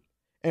adultery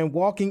and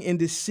walking in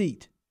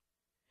deceit.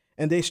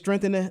 And they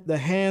strengthen the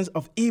hands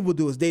of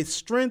evildoers. They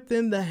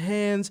strengthen the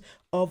hands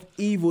of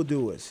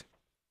evildoers.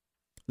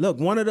 Look,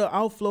 one of the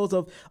outflows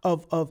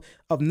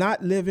of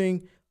not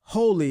living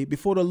holy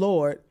before the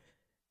Lord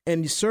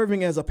and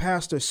serving as a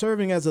pastor,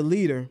 serving as a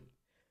leader,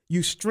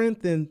 you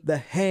strengthen the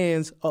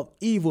hands of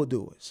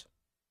evildoers.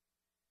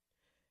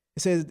 It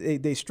says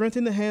they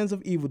strengthen the hands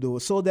of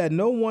evildoers so that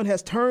no one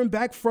has turned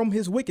back from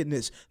his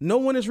wickedness. No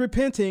one is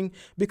repenting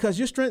because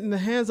you're strengthening the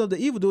hands of the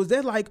evildoers.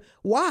 They're like,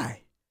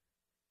 why?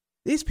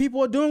 These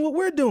people are doing what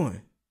we're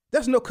doing.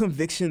 There's no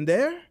conviction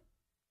there.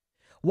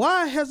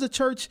 Why has the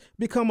church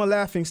become a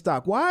laughing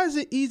stock? Why is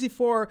it easy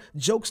for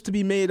jokes to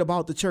be made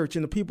about the church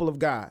and the people of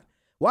God?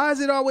 Why is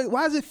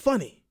it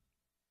funny?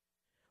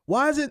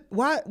 Why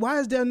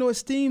is there no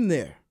esteem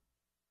there?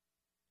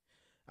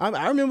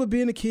 I remember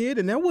being a kid,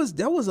 and there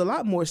was a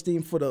lot more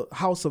esteem for the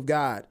house of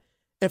God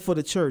and for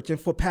the church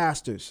and for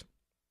pastors.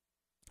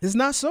 It's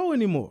not so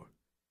anymore.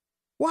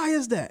 Why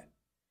is that?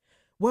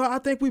 Well, I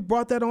think we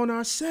brought that on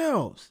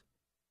ourselves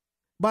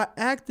by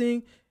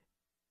acting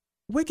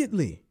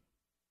wickedly,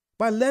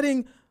 by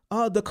letting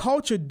the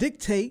culture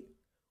dictate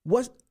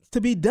what's to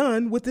be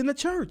done within the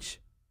church.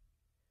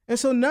 And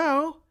so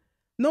now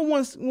no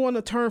one's want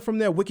to turn from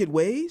their wicked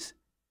ways.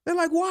 They're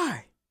like,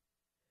 why?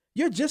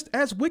 You're just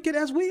as wicked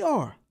as we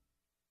are.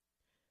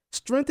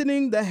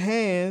 Strengthening the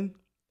hand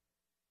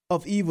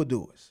of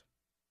evildoers.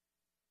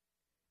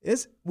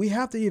 We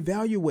have to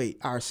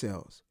evaluate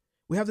ourselves.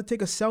 We have to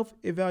take a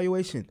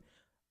self-evaluation.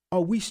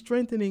 Are we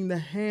strengthening the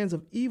hands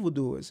of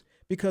evildoers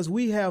because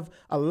we have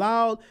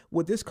allowed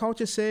what this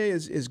culture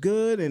says is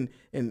good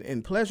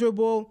and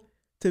pleasurable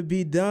to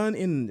be done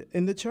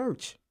in the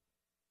church?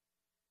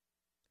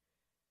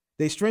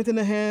 They strengthen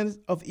the hands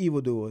of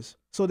evildoers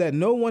so that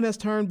no one has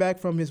turned back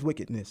from his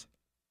wickedness.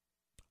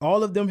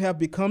 All of them have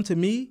become to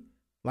me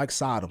like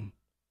Sodom,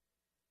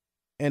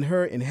 and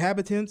her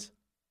inhabitants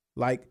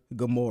like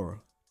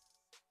Gomorrah.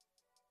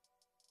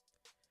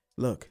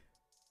 Look,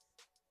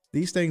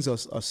 these things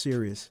are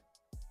serious.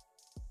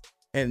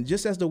 And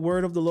just as the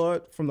word of the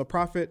Lord from the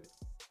prophet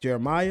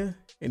Jeremiah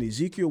and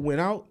Ezekiel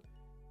went out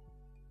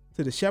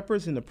to the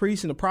shepherds and the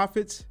priests and the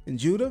prophets in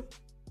Judah,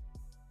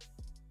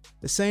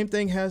 the same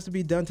thing has to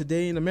be done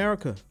today in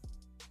America.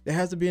 There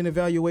has to be an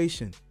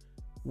evaluation.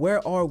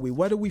 Where are we?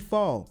 Where do we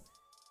fall?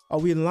 Are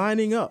we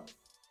lining up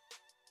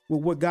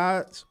with what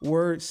God's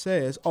word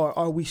says, or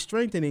are we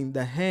strengthening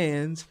the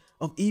hands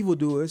of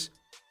evildoers,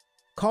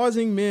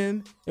 causing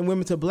men and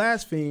women to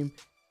blaspheme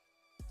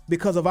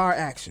because of our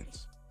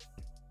actions?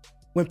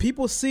 When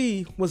people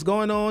see what's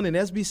going on in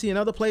SBC and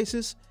other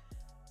places,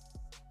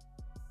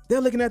 they're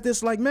looking at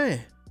this like,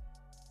 man,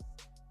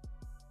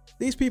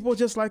 these people are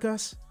just like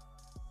us.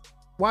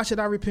 Why should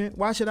I repent?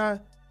 Why should I?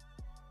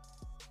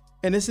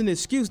 And it's an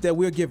excuse that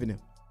we're giving them.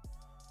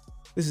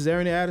 This is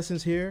Aaron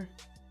Addison's here.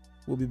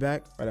 We'll be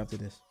back right after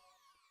this.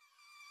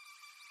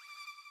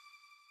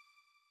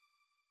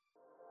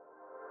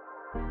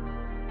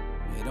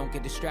 Hey, don't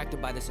get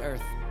distracted by this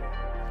earth.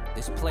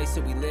 This place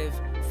that we live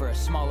for a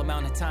small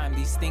amount of time.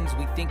 These things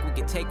we think we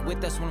can take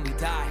with us when we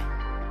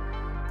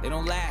die, they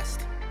don't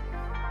last.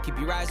 Keep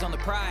your eyes on the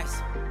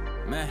prize.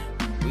 Man,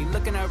 we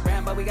looking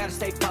around, but we gotta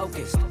stay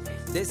focused.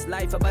 This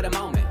life about a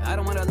moment. I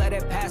don't wanna let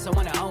it pass, I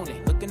wanna own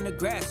it. Look in the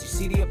grass, you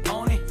see the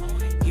opponent?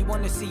 He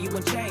wanna see you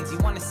in chains, he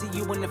wanna see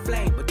you in the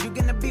flame. But you're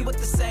gonna be with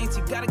the saints,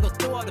 you gotta go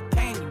through all the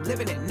pain. You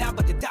living it now,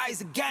 but to die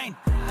is a gain.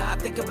 I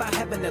think about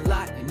heaven a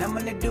lot, and I'm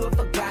gonna do it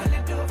for God.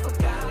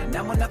 And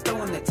now when I'm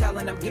throwing the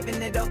talent, I'm giving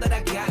it all that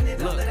I got.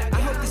 Look,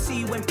 I hope to see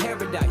you in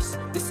paradise.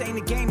 This ain't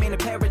a game, ain't a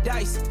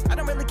paradise. I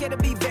don't really care to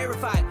be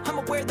verified. I'm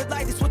aware the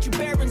light is what you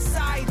bear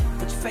inside.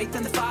 Put your faith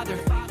in the Father,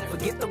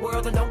 forget the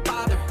world and don't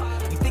bother.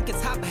 You think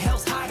it's hot, but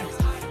hell's hotter.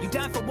 You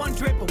dying for one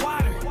drip of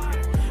water.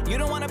 You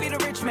don't wanna be the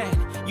rich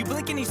man. You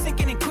blinking, you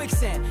sinking in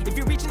quicksand. If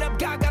you're reaching up,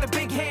 God got a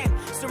big hand.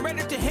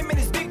 Surrender to him and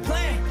his big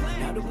plan.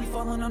 Now that we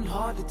falling on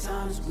harder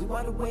times, we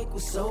wide awake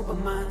with sober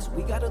minds.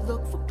 We gotta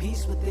look for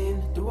peace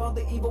within. Through all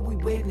the evil we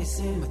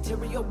witnessing.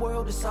 Material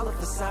world is all a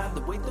facade.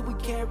 The way that we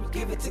carry,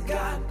 give it to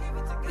God.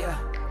 Yeah,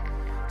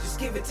 just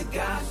give it to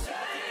God.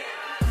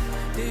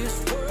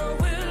 This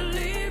world will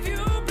leave you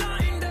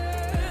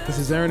blinded. This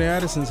is Aaron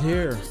Addison's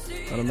here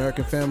on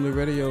American Family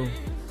Radio.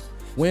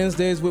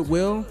 Wednesdays with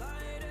Will.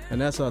 And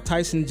that's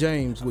Tyson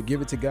James would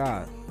Give It to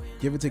God.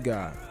 Give it to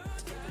God.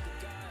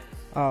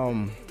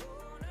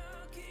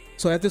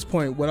 So at this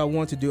point, what I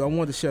want to do, I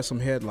want to share some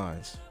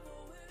headlines.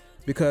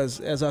 Because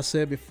as I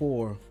said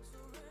before,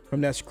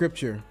 from that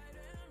scripture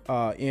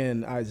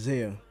in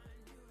Isaiah,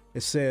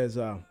 it says,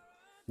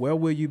 where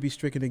will you be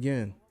stricken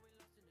again?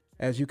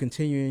 As you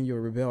continue in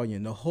your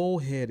rebellion, the whole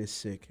head is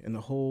sick and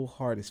the whole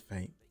heart is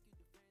faint.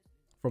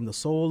 From the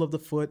sole of the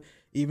foot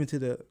even to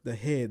the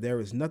head,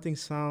 there is nothing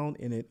sound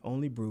in it,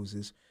 only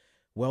bruises,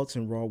 welts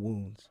and raw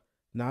wounds,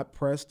 not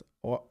pressed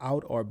or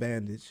out or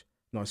bandaged,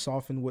 nor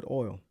softened with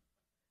oil.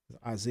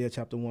 Isaiah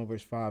chapter 1,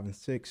 verse 5 and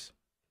 6.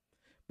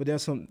 But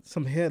there's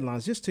some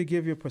headlines just to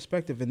give you a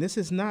perspective. And this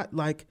is not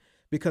like,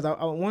 because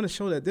I want to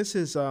show that this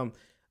is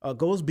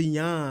goes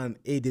beyond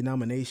a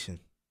denomination.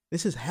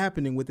 This is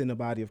happening within the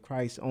body of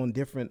Christ on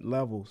different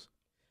levels.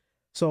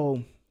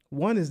 So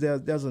one is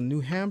there's a New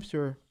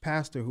Hampshire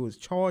pastor who is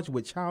charged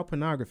with child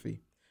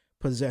pornography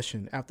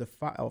possession after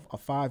a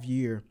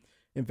 5-year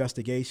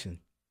investigation.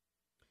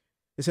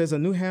 It says a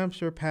New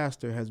Hampshire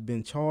pastor has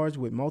been charged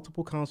with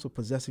multiple counts of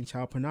possessing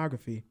child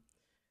pornography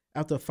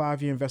after a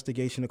 5-year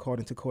investigation,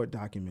 according to court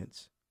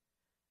documents.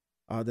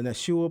 The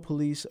Nashua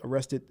police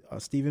arrested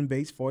Stephen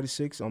Bates,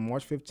 46, on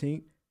March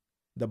 15th.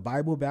 The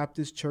Bible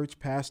Baptist Church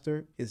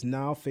pastor is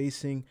now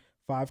facing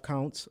 5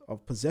 counts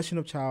of possession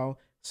of child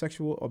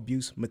sexual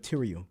abuse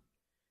material.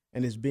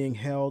 and is being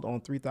held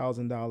on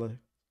 $3,000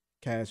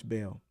 cash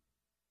bail.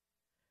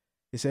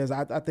 It says,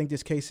 I think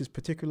this case is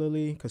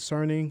particularly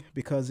concerning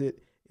because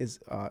it is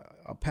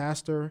a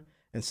pastor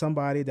and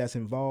somebody that's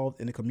involved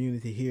in the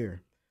community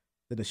here.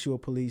 The Nashua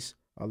Police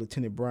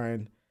Lieutenant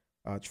Brian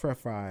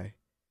Trefry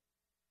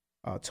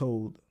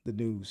told the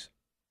news.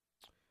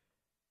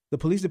 The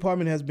police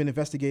department has been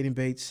investigating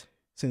Bates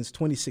since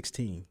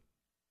 2016,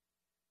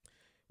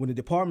 when the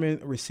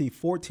department received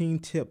 14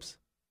 tips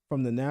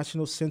from the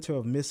National Center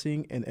of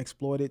Missing and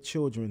Exploited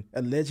Children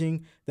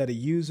alleging that a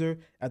user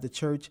at the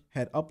church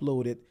had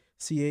uploaded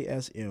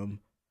CASM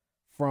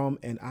from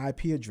an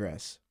IP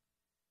address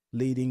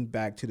leading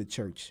back to the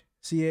church.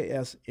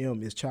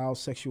 CASM is child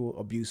sexual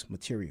abuse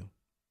material.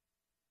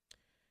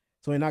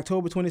 So in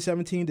October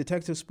 2017,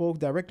 detectives spoke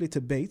directly to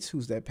Bates,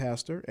 who's that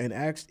pastor, and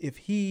asked if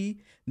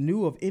he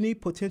knew of any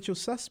potential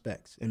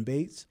suspects. And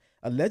Bates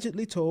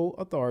allegedly told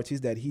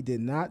authorities that he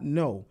did not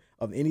know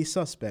of any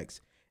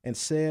suspects and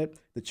said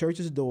the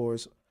church's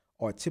doors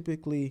are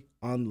typically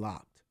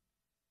unlocked.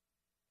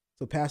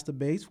 So Pastor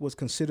Bates was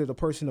considered a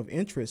person of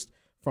interest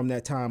from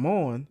that time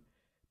on,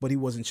 but he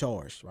wasn't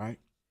charged, right?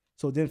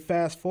 So then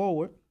fast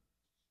forward.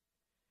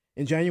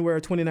 In January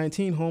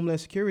 2019,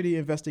 Homeland Security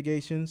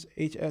Investigations,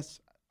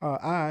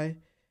 HSI,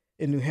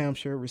 in New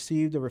Hampshire,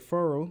 received a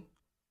referral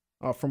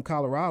from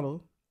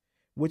Colorado,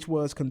 which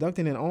was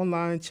conducting an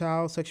online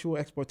child sexual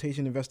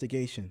exploitation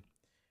investigation.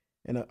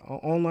 And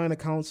online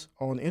accounts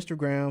on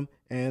Instagram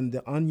and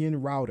the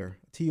Onion Router,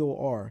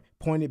 TOR,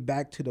 pointed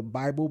back to the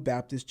Bible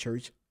Baptist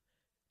Church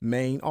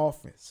main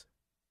office.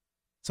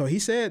 So he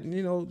said,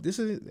 this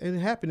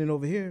is happening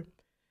over here.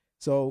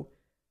 So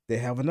they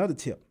have another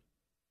tip.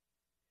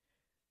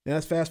 Now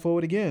let's fast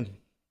forward again.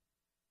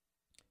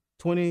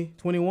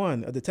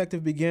 2021, a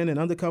detective began an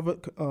undercover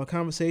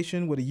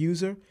conversation with a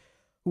user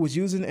who was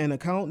using an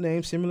account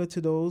name similar to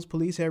those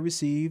police had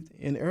received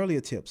in earlier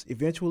tips.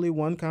 Eventually,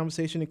 one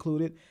conversation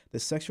included the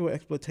sexual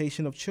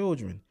exploitation of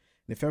children.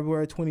 In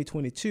February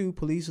 2022,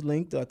 police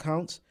linked the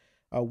accounts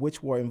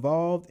which were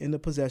involved in the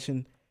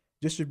possession,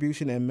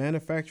 distribution, and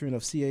manufacturing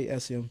of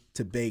CASM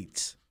to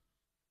Bates.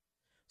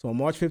 So on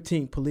March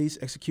 15th, police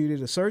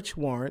executed a search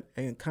warrant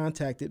and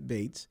contacted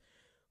Bates,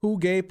 who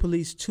gave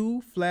police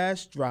 2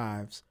 flash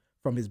drives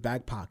from his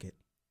back pocket.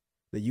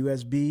 The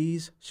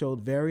USBs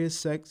showed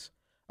various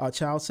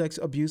child sex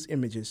abuse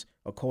images,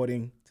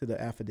 according to the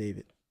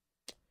affidavit.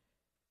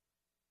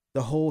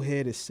 The whole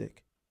head is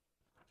sick.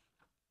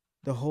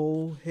 The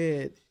whole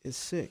head is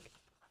sick.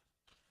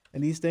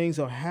 And these things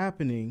are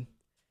happening,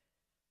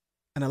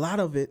 and a lot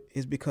of it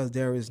is because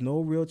there is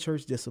no real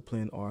church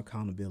discipline or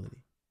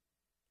accountability.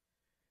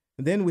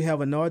 And then we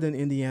have a Northern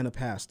Indiana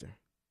pastor.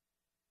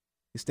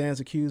 He stands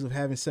accused of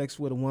having sex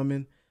with a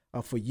woman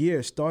for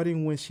years,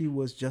 starting when she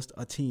was just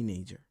a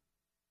teenager.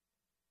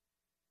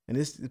 And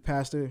this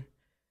pastor,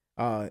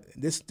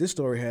 this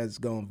story has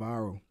gone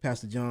viral.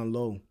 Pastor John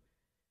Lowe,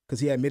 because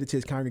he admitted to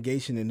his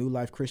congregation in New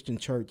Life Christian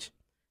Church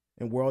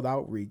and World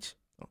Outreach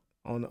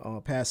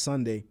on past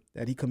Sunday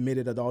that he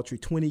committed adultery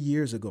 20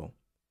 years ago.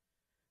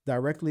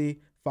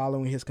 Directly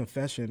following his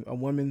confession, a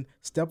woman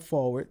stepped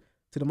forward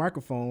to the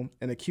microphone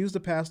and accused the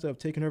pastor of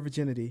taking her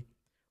virginity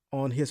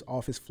on his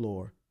office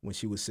floor when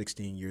she was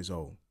 16 years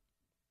old.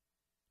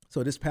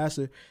 So this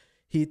pastor,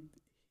 he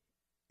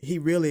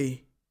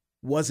really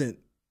wasn't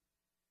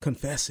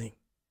confessing.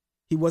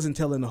 He wasn't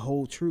telling the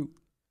whole truth.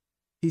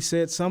 He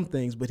said some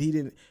things, but he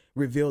didn't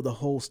reveal the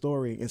whole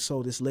story. And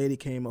so this lady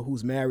came up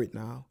who's married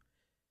now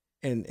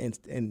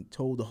and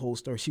told the whole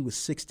story. She was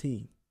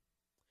 16.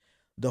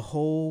 The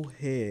whole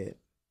head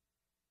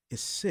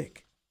is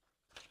sick.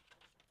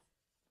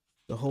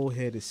 The whole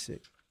head is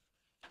sick.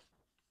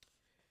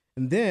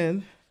 And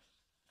then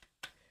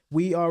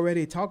we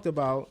already talked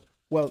about,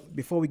 well,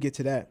 before we get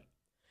to that,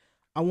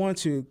 I want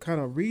to kind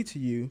of read to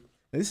you.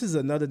 This is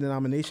another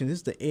denomination. This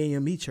is the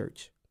AME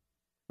Church,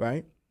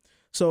 right?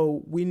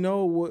 So we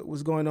know what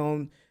was going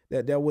on,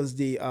 that there was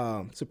the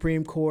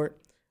Supreme Court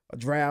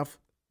draft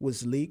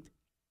was leaked.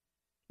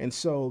 And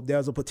so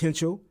there's a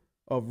potential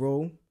of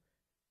Roe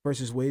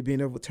versus Wade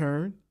being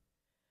overturned.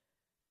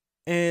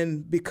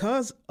 And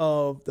because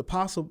of the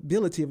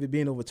possibility of it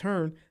being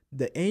overturned,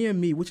 the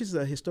AME, which is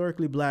a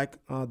historically black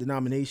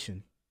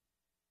denomination,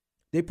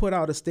 they put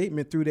out a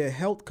statement through their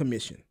health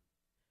commission.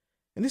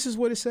 And this is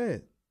what it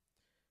said.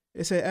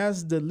 It said,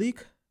 as the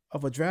leak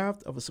of a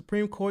draft of a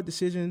Supreme Court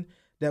decision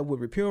that would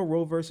repeal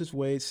Roe versus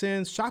Wade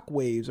sends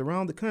shockwaves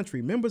around the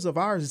country, members of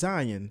our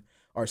Zion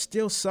are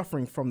still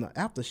suffering from the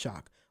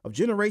aftershock of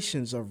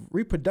generations of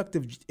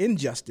reproductive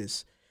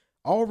injustice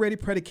already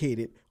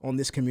predicated on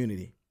this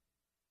community.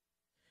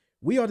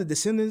 We are the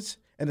descendants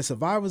and the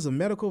survivors of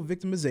medical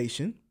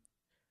victimization,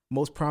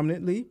 most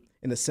prominently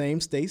in the same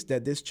states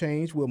that this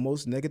change will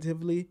most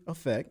negatively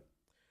affect,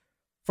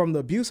 from the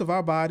abuse of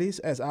our bodies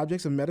as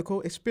objects of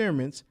medical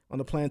experiments on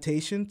the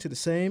plantation to the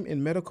same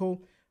in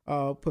medical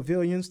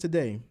pavilions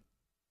today.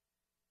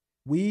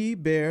 We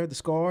bear the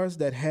scars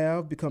that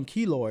have become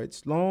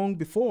keloids long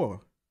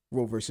before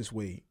Roe versus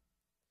Wade.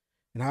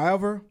 And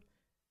however,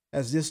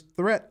 As this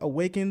threat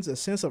awakens a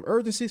sense of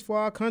urgency for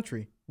our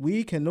country,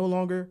 we can no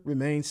longer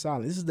remain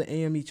silent. This is the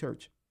AME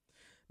Church.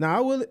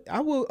 Now,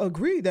 I will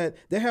agree that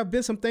there have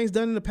been some things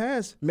done in the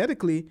past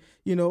medically,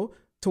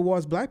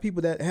 towards black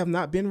people that have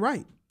not been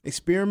right.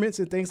 Experiments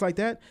and things like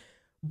that.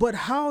 But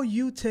how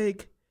you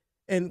take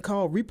and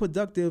call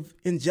reproductive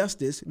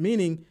injustice,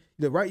 meaning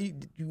the right,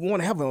 you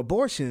want to have an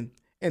abortion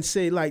and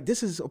say like,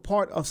 this is a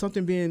part of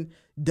something being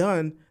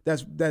done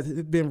that's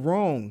been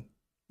wrong.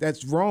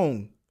 That's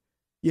wrong.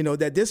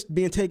 That this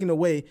being taken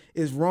away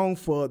is wrong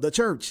for the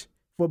church,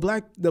 for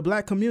the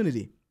black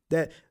community,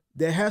 that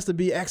there has to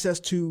be access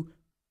to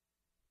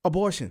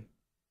abortion.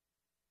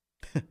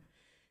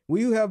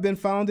 We who have been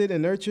founded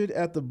and nurtured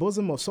at the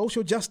bosom of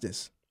social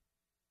justice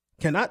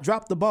cannot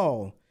drop the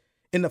ball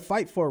in the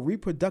fight for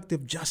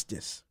reproductive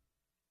justice.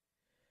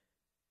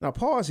 Now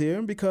pause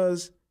here,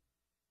 because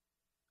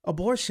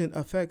abortion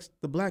affects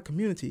the black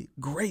community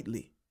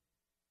greatly,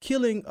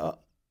 killing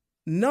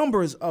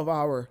numbers of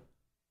our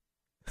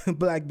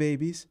black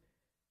babies.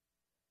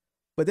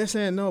 But they're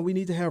saying, no, we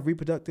need to have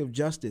reproductive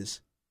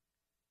justice.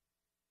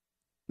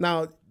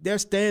 Now, they're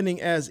standing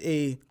as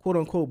a quote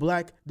unquote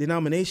black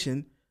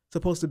denomination,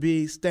 supposed to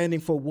be standing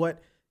for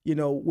what,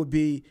 would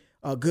be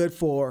good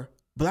for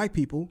black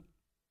people.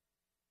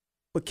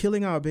 But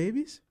killing our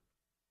babies,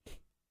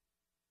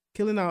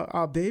 killing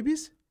our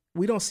babies,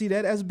 we don't see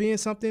that as being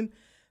something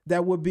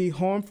that would be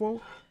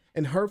harmful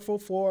and hurtful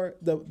for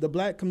the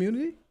black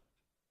community.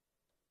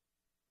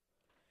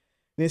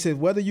 And it says,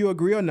 whether you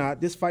agree or not,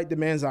 this fight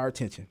demands our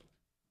attention.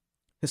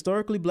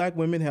 Historically, black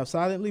women have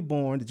silently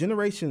borne the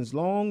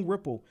generations-long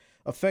ripple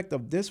effect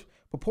of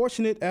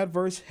disproportionate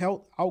adverse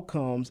health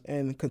outcomes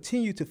and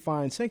continue to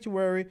find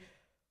sanctuary,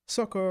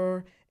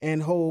 succor,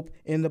 and hope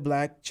in the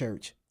black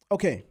church.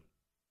 Okay.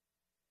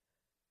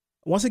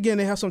 Once again,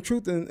 they have some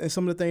truth in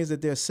some of the things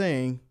that they're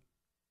saying,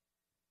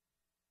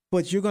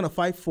 but you're going to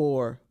fight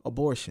for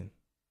abortion.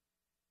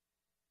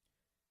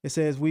 It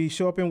says, we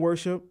show up in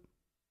worship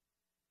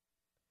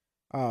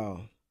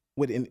laden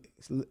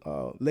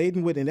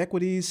with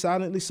inequities,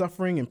 silently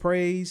suffering in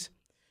praise.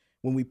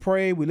 When we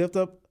pray, we lift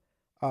up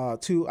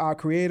to our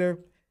Creator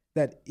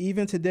that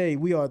even today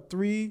we are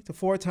 3 to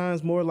 4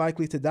 times more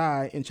likely to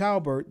die in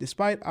childbirth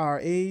despite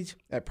our age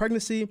at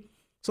pregnancy,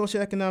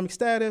 socioeconomic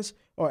status,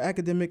 or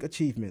academic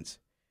achievements.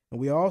 And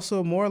we are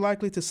also more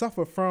likely to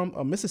suffer from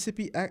a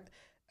Mississippi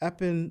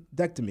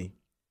appendectomy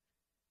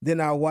than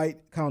our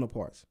white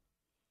counterparts.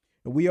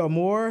 And we are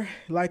more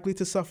likely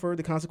to suffer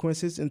the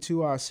consequences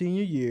into our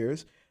senior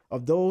years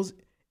of those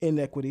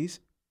inequities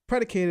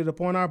predicated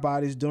upon our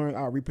bodies during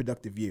our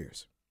reproductive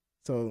years.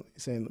 So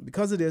saying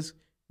because of this,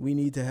 we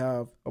need to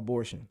have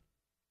abortion.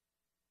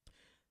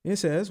 It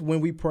says, when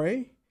we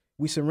pray,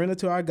 we surrender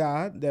to our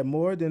God that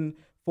more than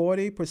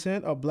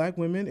 40% of black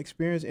women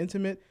experience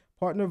intimate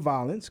partner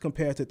violence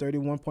compared to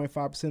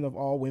 31.5% of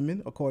all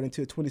women, according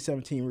to a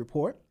 2017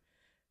 report.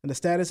 And the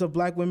status of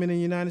black women in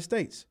the United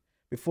States.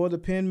 Before the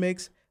pen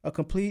makes a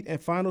complete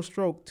and final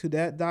stroke to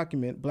that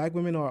document, black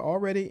women are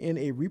already in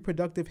a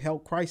reproductive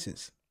health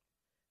crisis.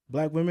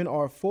 Black women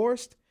are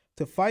forced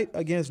to fight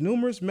against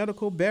numerous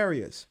medical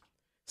barriers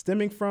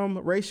stemming from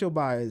racial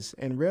bias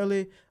and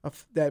rarely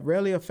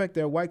affect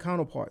their white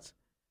counterparts.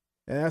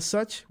 And as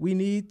such, we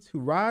need to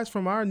rise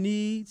from our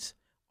needs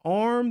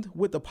armed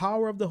with the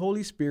power of the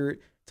Holy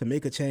Spirit to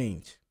make a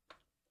change.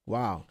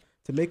 Wow.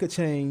 To make a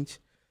change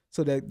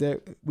so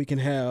that we can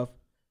have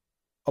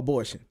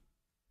abortion.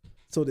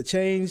 So the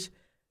change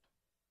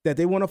that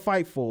they want to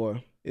fight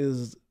for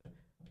is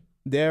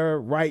their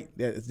right,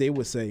 as they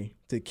would say,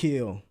 to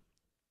kill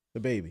the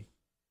baby.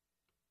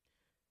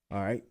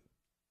 All right.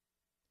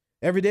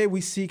 Every day we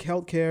seek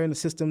health care in a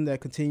system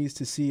that continues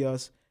to see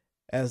us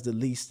as the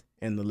least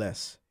and the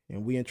less.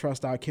 And we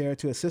entrust our care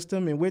to a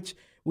system in which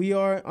we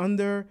are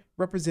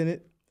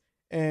underrepresented,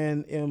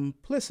 and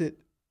implicit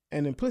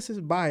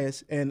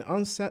bias and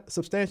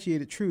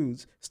unsubstantiated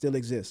truths still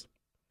exist.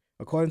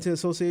 According to the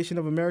Association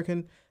of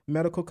American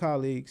Medical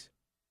Colleagues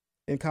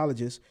in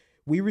colleges,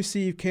 we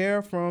receive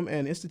care from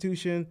an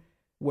institution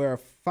where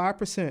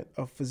 5%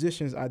 of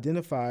physicians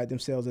identified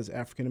themselves as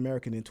African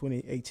American in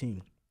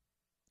 2018.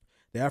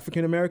 The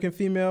African American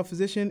female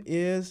physician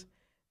is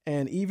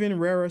an even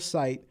rarer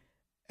sight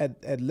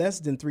at less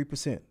than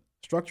 3%.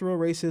 Structural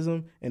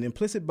racism and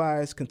implicit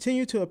bias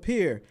continue to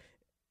appear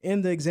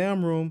in the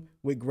exam room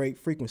with great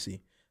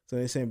frequency. So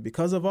they're saying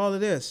because of all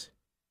of this,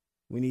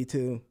 we need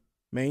to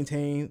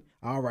maintain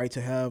our right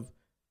to have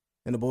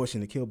an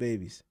abortion, to kill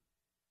babies.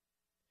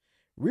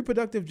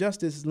 Reproductive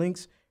justice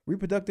links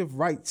reproductive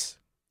rights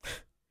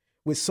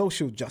with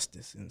social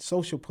justice and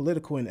social,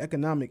 political, and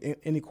economic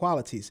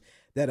inequalities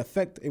that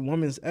affect a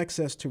woman's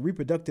access to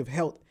reproductive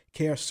health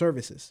care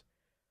services.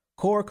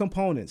 Core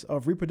components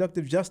of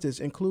reproductive justice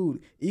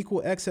include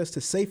equal access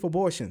to safe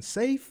abortion.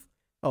 Safe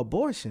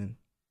abortion?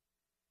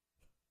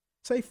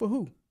 Safe for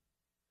who?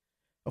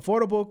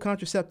 Affordable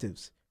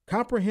contraceptives,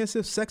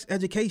 comprehensive sex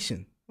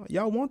education.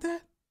 Y'all want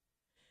that?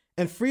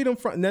 And freedom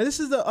from, now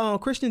this is the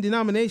Christian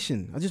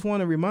denomination, I just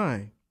want to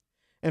remind,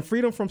 and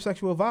freedom from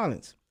sexual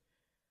violence.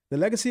 The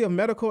legacy of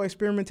medical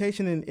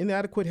experimentation and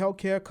inadequate health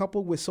care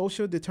coupled with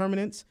social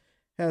determinants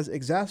has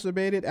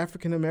exacerbated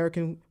African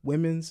American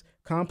women's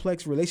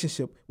complex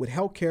relationship with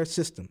healthcare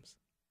systems.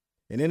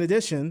 And in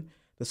addition,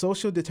 the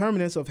social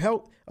determinants of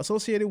health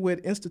associated with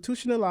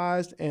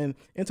institutionalized and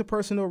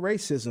interpersonal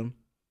racism,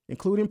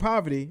 including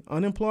poverty,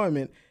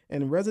 unemployment,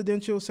 and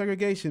residential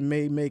segregation,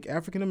 may make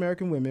African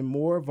American women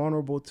more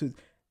vulnerable to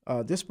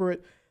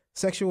disparate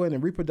sexual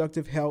and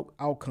reproductive health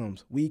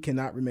outcomes. We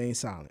cannot remain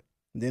silent.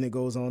 And then it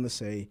goes on to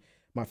say,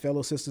 my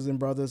fellow sisters and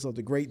brothers of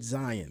the great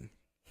Zion,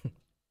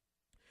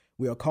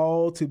 we are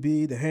called to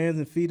be the hands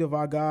and feet of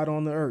our God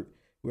on the earth.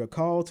 We are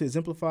called to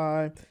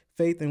exemplify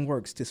faith and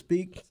works, to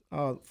speak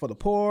for the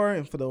poor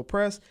and for the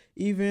oppressed,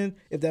 even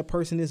if that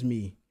person is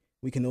me.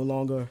 We can no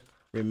longer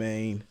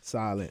remain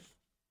silent.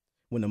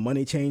 When the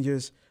money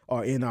changers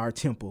are in our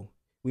temple,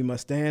 we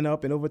must stand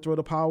up and overthrow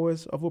the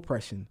powers of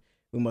oppression.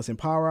 We must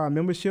empower our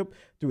membership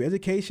through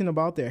education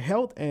about their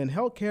health and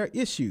healthcare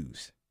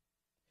issues.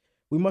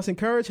 We must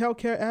encourage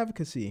healthcare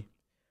advocacy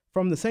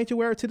from the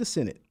sanctuary to the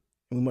Senate.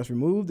 And we must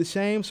remove the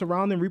shame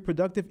surrounding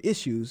reproductive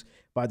issues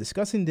by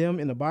discussing them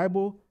in the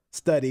Bible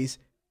studies.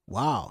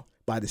 Wow.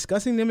 By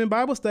discussing them in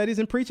Bible studies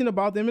and preaching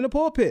about them in the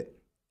pulpit.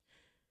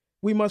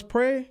 We must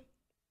pray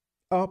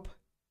up,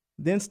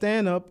 then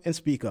stand up and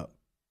speak up.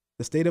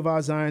 The state of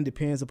our Zion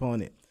depends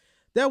upon it.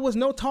 There was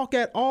no talk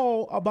at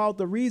all about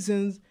the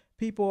reasons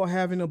people are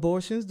having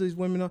abortions. These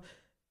women are,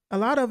 a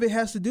lot of it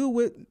has to do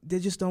with they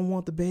just don't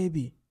want the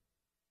baby.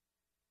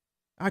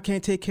 I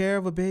can't take care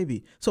of a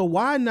baby. So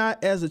why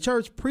not, as a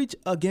church, preach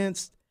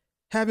against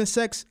having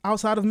sex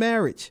outside of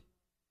marriage?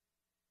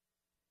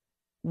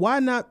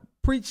 Why not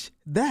preach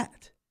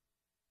that?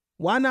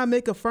 Why not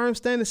make a firm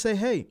stand and say,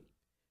 hey,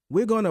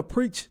 we're going to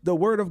preach the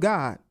word of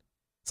God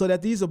so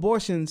that these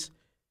abortions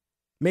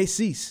may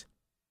cease?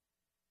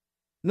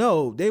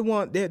 No,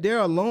 they're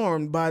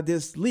alarmed by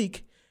this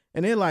leak,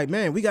 and they're like,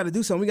 man, we got to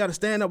do something. We got to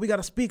stand up. We got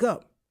to speak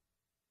up.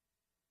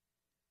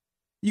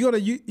 You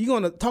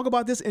gonna talk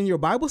about this in your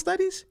Bible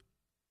studies?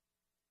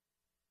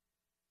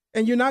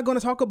 And you're not going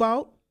to talk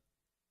about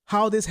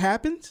how this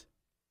happens?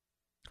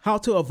 How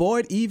to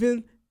avoid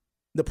even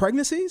the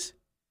pregnancies?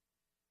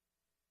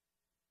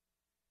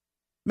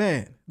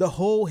 Man, the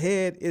whole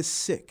head is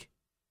sick.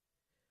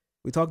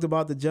 We talked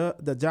about the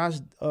Josh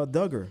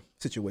Duggar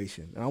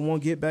situation. I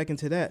won't get back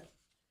into that.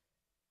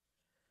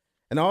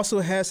 And I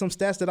also had some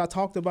stats that I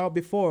talked about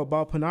before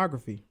about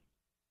pornography.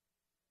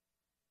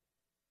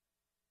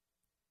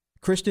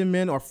 Christian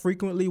men are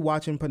frequently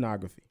watching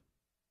pornography.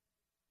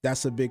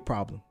 That's a big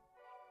problem.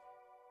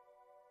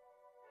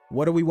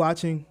 What are we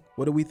watching?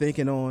 What are we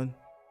thinking on?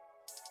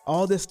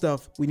 All this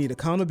stuff, we need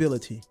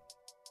accountability.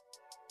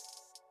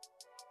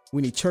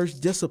 We need church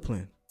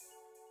discipline.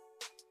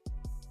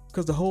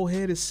 Because the whole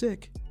head is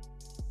sick.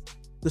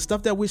 The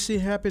stuff that we see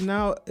happen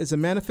now is a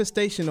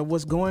manifestation of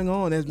what's going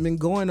on, has been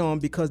going on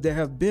because there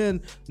have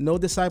been no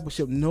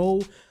discipleship,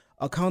 no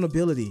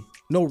accountability,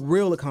 no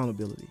real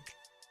accountability.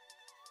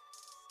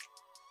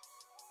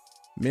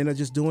 Men are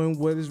just doing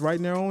what is right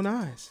in their own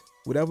eyes,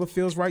 whatever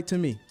feels right to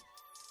me.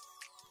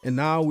 And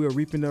now we are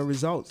reaping the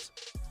results.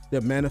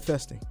 They're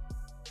manifesting.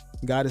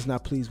 God is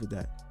not pleased with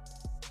that.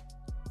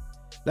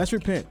 Let's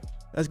repent.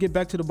 Let's get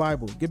back to the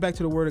Bible. Get back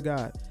to the Word of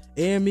God.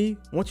 AME,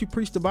 once you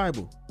preach the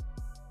Bible,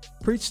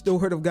 preach the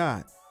Word of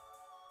God,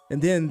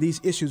 and then these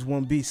issues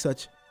won't be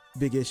such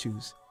big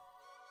issues.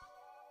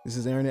 This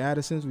is Aaron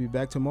Addison. We'll be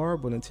back tomorrow,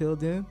 but until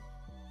then,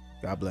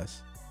 God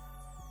bless.